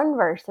that one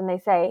verse and they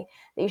say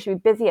that you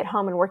should be busy at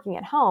home and working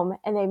at home,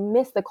 and they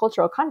miss the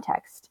cultural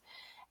context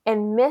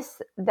and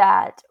miss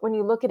that when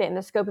you look at it in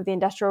the scope of the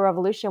Industrial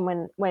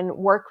Revolution, when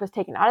work was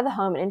taken out of the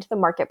home and into the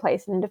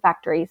marketplace and into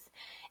factories,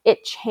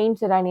 it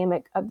changed the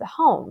dynamic of the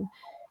home.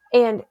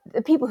 And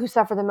the people who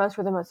suffer the most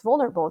were the most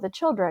vulnerable, the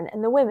children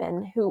and the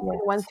women, who were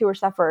the ones Yes. who were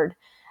suffered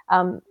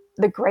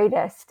the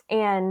greatest.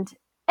 And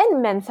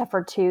men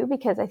suffered too,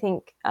 because I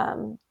think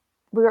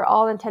we were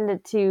all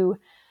intended to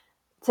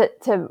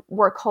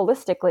work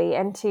holistically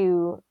and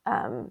to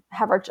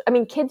have I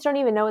mean, kids don't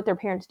even know what their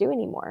parents do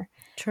anymore.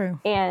 True.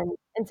 And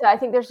so I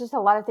think there's just a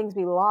lot of things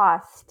we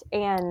lost,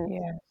 and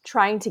Yeah.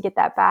 trying to get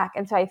that back.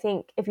 And so I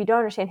think if you don't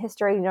understand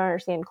history, you don't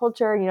understand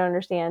culture, you don't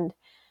understand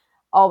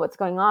all what's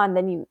going on,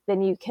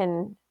 then you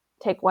can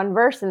take one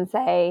verse and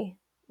say,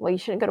 well, you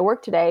shouldn't go to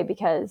work today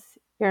because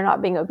you're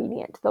not being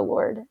obedient to the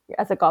Lord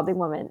as a godly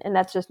woman. And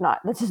that's just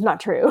not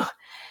true.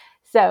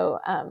 So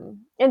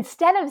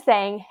instead of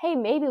saying, hey,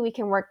 maybe we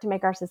can work to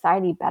make our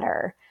society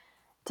better,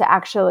 to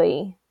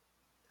actually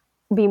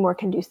be more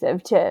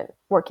conducive to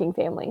working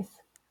families.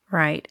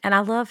 Right. And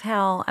I love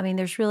how, I mean,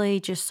 there's really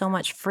just so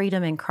much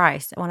freedom in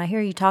Christ. When I hear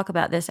you talk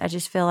about this, I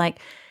just feel like,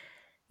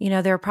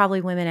 there are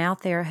probably women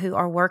out there who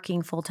are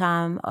working full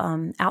time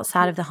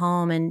outside of the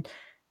home and,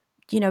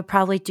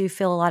 probably do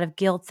feel a lot of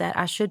guilt that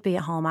I should be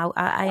at home.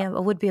 I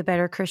would be a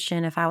better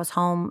Christian if I was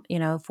home,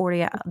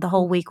 40 the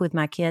whole week with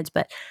my kids.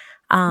 But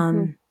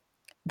Mm-hmm.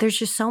 there's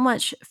just so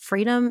much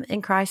freedom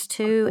in Christ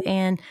too.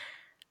 And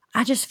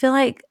I just feel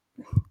like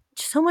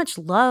so much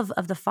love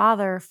of the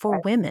Father for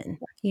Right. women.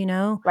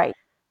 Right.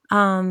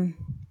 Um,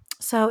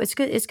 so it's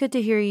good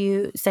to hear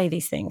you say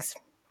these things.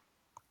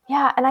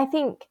 Yeah, and I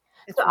think so.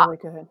 It's really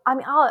good.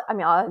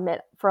 I'll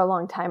admit, for a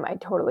long time, I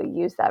totally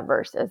used that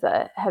verse as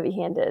a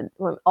heavy-handed.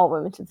 All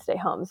women should stay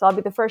home. So I'll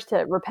be the first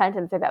to repent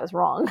and say that was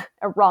wrong,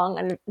 a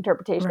wrong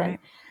interpretation. Right.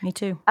 Me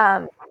too.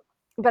 Um,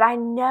 but I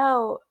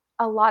know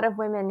a lot of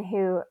women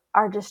who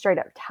are just straight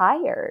up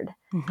tired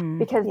Mhm.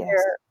 because Yes.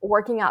 they're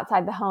working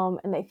outside the home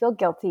and they feel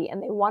guilty,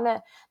 and they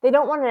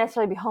don't want to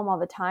necessarily be home all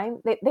the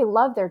time. They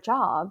love their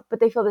job, but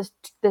they feel this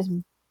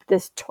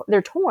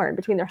they're torn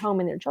between their home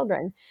and their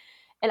children.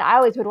 And I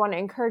always would want to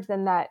encourage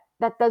them that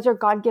those are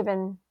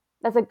God-given,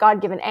 that's a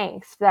God-given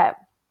angst, that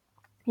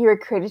you were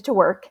created to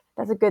work.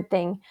 That's a good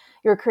thing.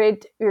 You're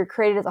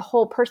created as a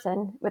whole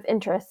person with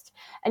interest.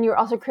 And you're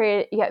also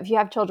created, if you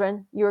have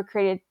children, you were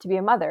created to be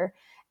a mother.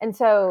 And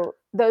so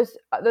those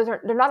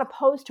are, they're not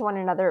opposed to one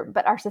another,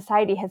 but our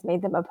society has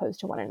made them opposed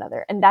to one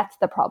another. And that's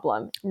the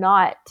problem,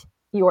 not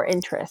your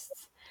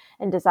interests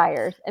and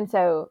desires. And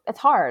so it's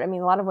hard. I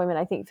mean, a lot of women,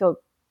 I think, feel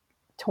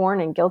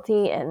torn and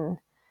guilty, and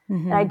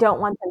I don't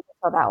want them to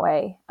feel that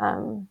way. I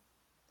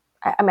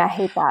mean, I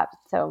hate that.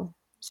 So,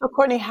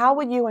 Courtney, how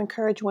would you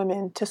encourage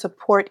women to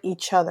support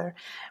each other?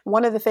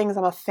 One of the things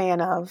I'm a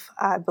fan of,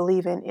 I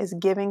believe in, is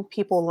giving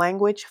people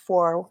language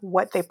for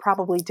what they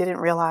probably didn't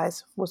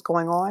realize was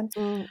going on.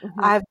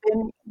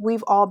 Mm-hmm.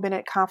 We've all been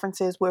at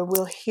conferences where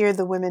we'll hear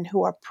the women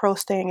who are pro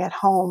staying at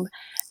home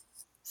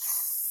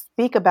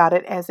speak about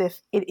it as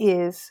if it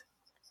is,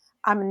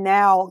 I'm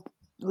now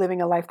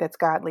living a life that's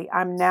godly.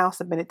 I'm now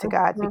submitted to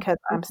God because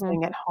I'm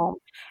staying at home.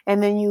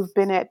 And then you've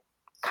been at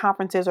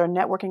conferences or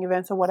networking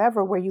events or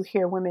whatever where you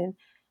hear women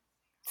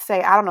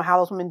say, I don't know how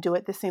those women do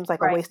it. This seems like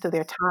a waste of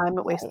their time,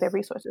 a waste of their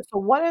resources. So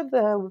what are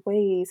the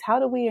ways, how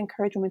do we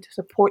encourage women to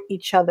support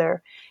each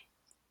other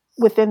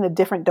within the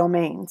different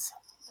domains?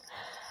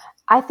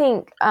 I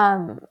think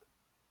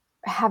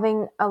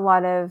having a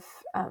lot of,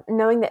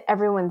 knowing that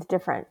everyone's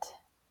different,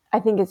 I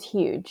think is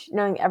huge.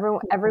 Knowing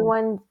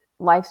everyone's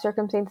life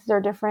circumstances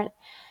are different.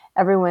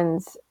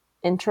 Everyone's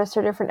interests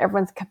are different.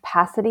 Everyone's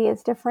capacity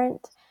is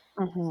different.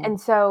 And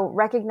so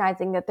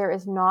recognizing that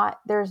there's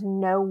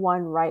no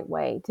one right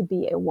way to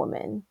be a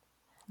woman.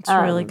 It's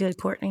really good,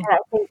 Courtney. And I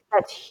think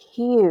that's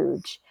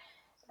huge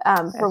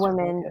for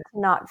women to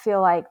not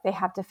feel like they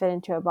have to fit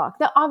into a box.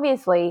 Now,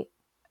 obviously,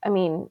 I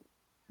mean,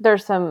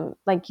 there's some,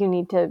 like, you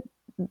need to,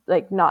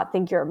 like, not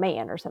think you're a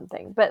man or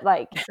something. But,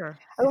 like, sure.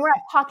 I mean, we're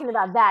not talking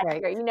about that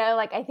here, you know?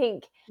 Like, I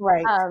think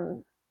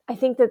I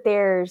think that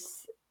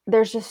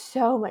there's just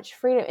so much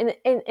freedom.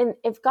 And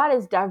if God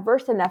is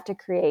diverse enough to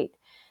create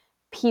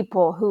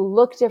people who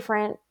look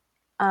different,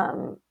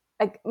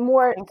 like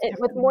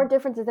with more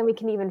differences than we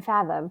can even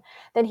fathom,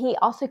 then he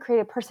also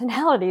created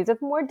personalities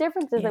with more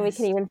differences than we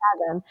can even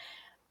fathom.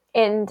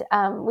 And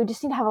we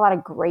just need to have a lot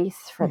of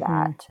grace for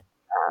that.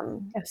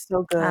 That's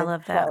so good. I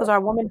love that. Because our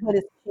womanhood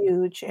is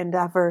huge and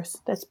diverse.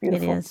 That's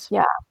beautiful. It is.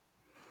 Yeah.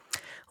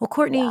 Well,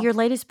 Courtney, your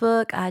latest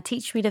book,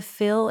 Teach Me to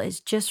Feel, is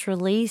just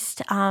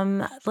released.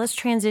 Let's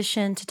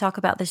transition to talk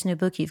about this new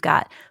book you've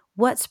got.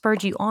 What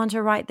spurred you on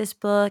to write this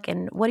book,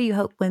 and what do you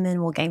hope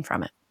women will gain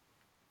from it?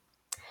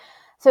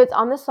 So it's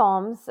on the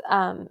Psalms,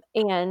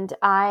 and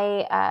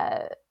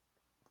our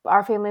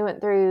family went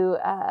through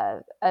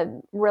a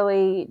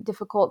really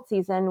difficult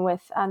season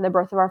with the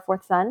birth of our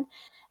fourth son,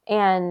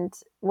 and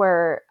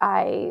where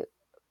my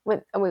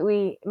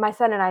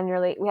son and I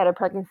we had a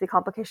pregnancy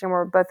complication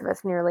where both of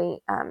us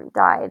nearly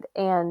died,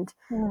 and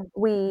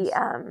we,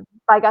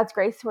 by God's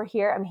grace, we're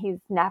here. I mean, he's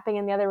napping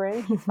in the other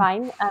room. He's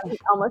fine. He's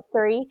almost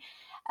 3.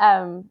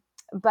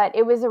 But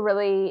it was a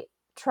really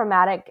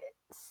traumatic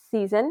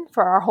season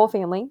for our whole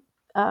family.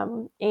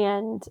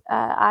 And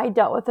I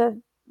dealt with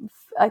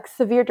a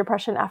severe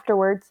depression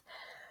afterwards.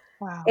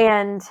 Wow.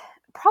 And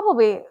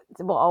probably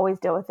will always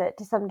deal with it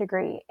to some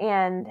degree.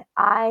 And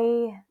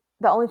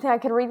the only thing I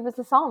could read was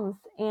the Psalms.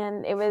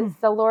 And it was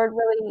the Lord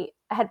really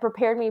had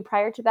prepared me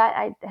prior to that.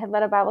 I had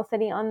led a Bible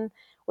study on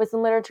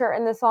wisdom literature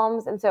in the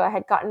Psalms. And so I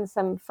had gotten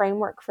some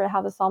framework for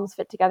how the Psalms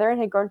fit together and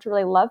had grown to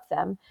really love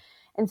them.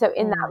 And so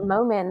in that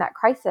moment, that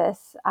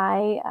crisis,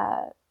 I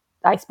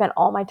spent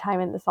all my time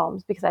in the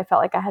Psalms because I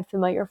felt like I had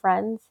familiar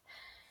friends.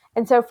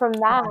 And so from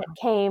that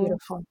came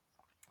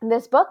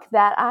this book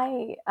that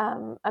I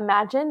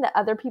imagine that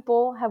other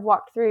people have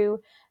walked through,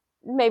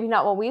 maybe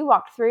not what we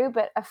walked through,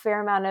 but a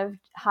fair amount of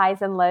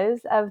highs and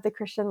lows of the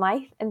Christian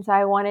life. And so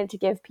I wanted to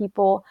give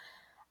people,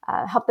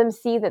 help them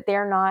see that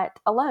they're not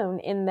alone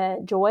in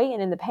the joy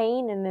and in the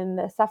pain and in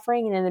the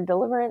suffering and in the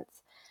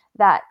deliverance,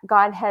 that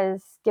God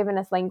has given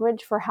us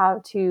language for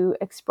how to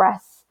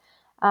express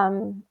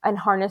and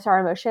harness our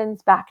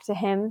emotions back to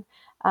him,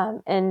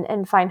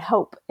 and find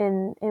hope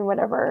in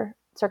whatever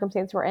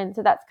circumstance we're in.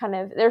 So that's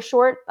they're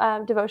short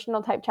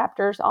devotional type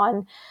chapters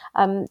on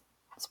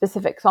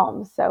specific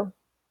Psalms. So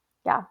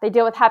yeah, they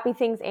deal with happy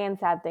things and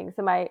sad things.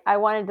 So I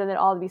wanted them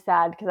all to be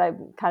sad because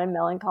I'm kind of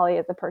melancholy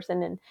as a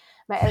person, and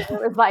my editor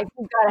was like,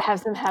 "You've got to have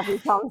some happy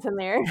Psalms in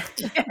there."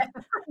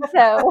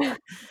 So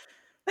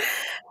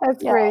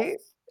that's great.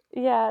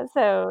 Yeah,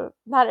 so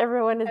not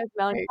everyone is as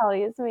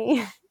melancholy as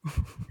me.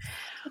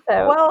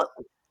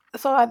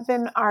 So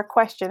then our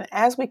question,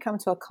 as we come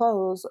to a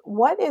close,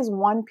 what is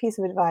one piece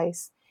of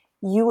advice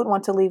you would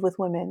want to leave with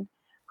women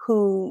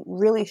who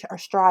really are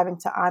striving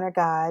to honor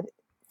God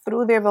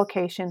through their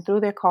vocation,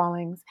 through their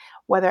callings,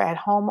 whether at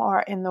home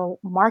or in the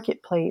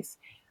marketplace?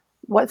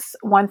 What's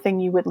one thing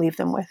you would leave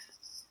them with?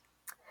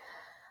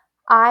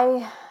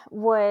 I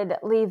would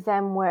leave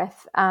them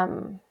with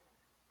the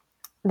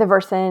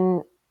verse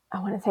in, I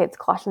want to say it's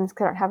Colossians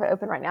because I don't have it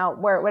open right now,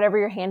 where whatever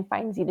your hand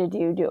finds you to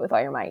do, do it with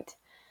all your might.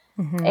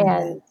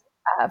 And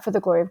for the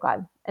glory of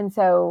God. And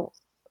so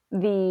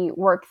the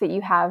work that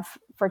you have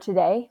for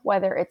today,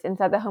 whether it's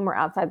inside the home or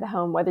outside the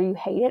home, whether you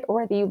hate it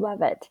or whether you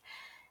love it,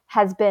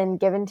 has been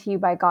given to you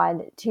by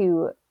God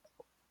to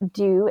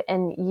do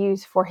and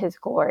use for his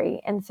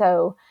glory. And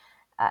so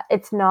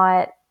it's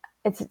not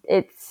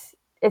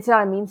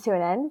a means to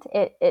an end.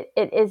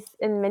 It is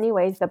in many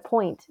ways the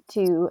point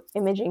to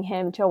imaging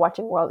him to a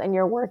watching world, and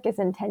your work is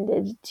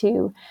intended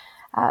to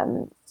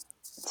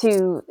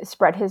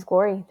spread his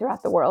glory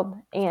throughout the world.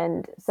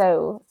 And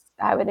so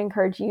I would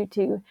encourage you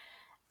to,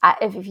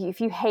 if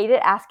you hate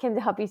it, ask him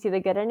to help you see the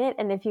good in it.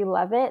 And if you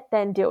love it,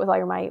 then do it with all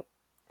your might.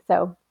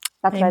 So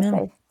that's Amen. what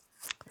I'd say.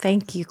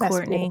 Thank you,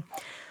 Courtney.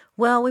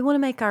 Well, we want to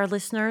make our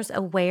listeners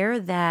aware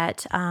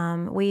that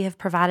we have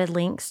provided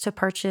links to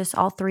purchase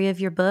all 3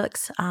 of your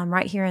books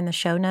right here in the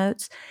show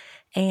notes.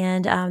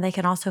 And they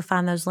can also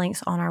find those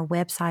links on our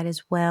website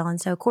as well.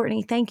 And so,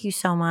 Courtney, thank you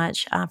so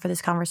much for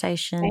this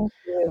conversation. Thank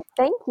you.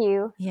 Thank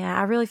you. Yeah,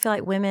 I really feel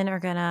like women are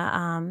going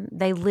to,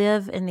 they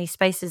live in these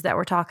spaces that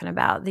we're talking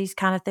about. These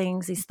kind of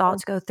things, these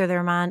thoughts go through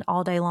their mind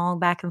all day long,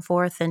 back and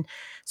forth. And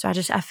so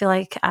I feel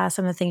like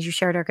some of the things you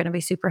shared are going to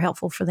be super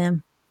helpful for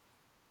them.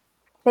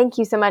 Thank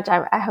you so much.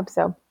 I hope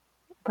so.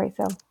 Pray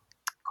so.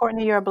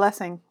 Courtney, you're a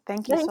blessing.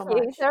 Thank you so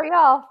much. So are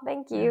y'all.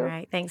 Thank you. All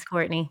right. Thanks,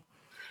 Courtney.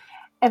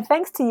 And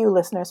thanks to you,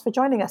 listeners, for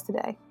joining us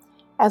today.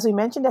 As we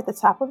mentioned at the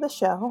top of the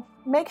show,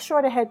 make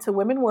sure to head to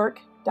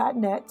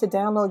womenwork.net to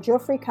download your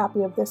free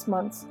copy of this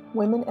month's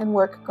Women and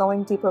Work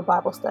Going Deeper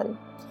Bible Study.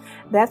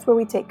 That's where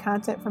we take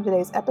content from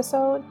today's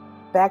episode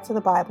back to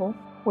the Bible,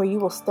 where you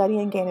will study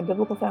and gain a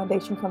biblical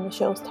foundation from the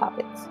show's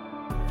topics.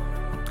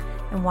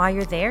 And while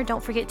you're there,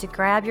 don't forget to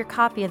grab your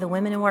copy of the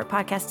Women in Work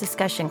podcast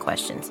discussion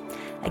questions.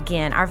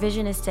 Again, our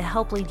vision is to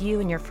help lead you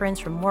and your friends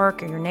from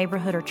work or your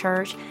neighborhood or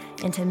church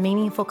into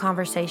meaningful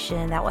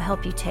conversation that will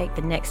help you take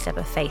the next step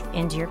of faith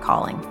into your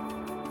calling.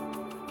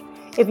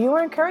 If you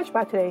were encouraged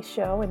by today's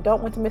show and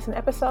don't want to miss an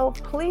episode,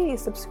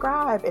 please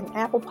subscribe in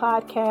Apple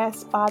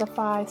Podcasts,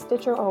 Spotify,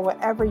 Stitcher, or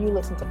wherever you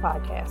listen to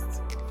podcasts.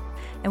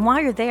 And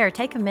while you're there,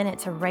 take a minute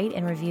to rate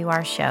and review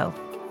our show.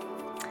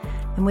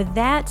 And with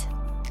that,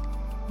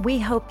 we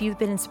hope you've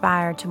been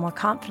inspired to more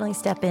confidently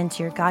step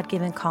into your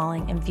God-given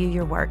calling and view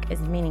your work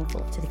as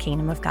meaningful to the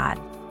kingdom of God.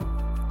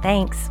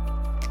 Thanks.